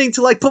is coming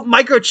to like put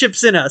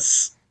microchips in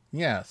us.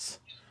 Yes.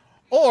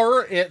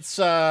 Or it's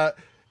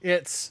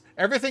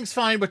everything's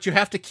fine, but you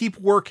have to keep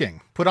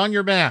working. Put on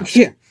your mask.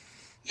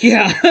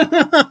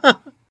 Yeah.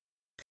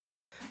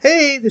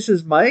 Hey, this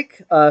is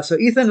Mike. So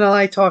Ethan and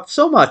I talked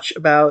so much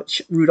about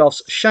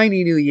Rudolph's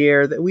Shiny New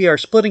Year that we are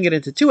splitting it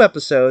into 2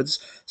 episodes.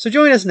 So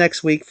join us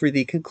next week for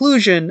the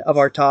conclusion of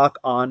our talk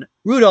on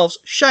Rudolph's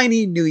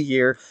Shiny New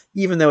Year,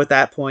 even though at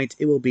that point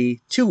it will be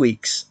 2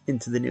 weeks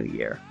into the new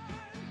year.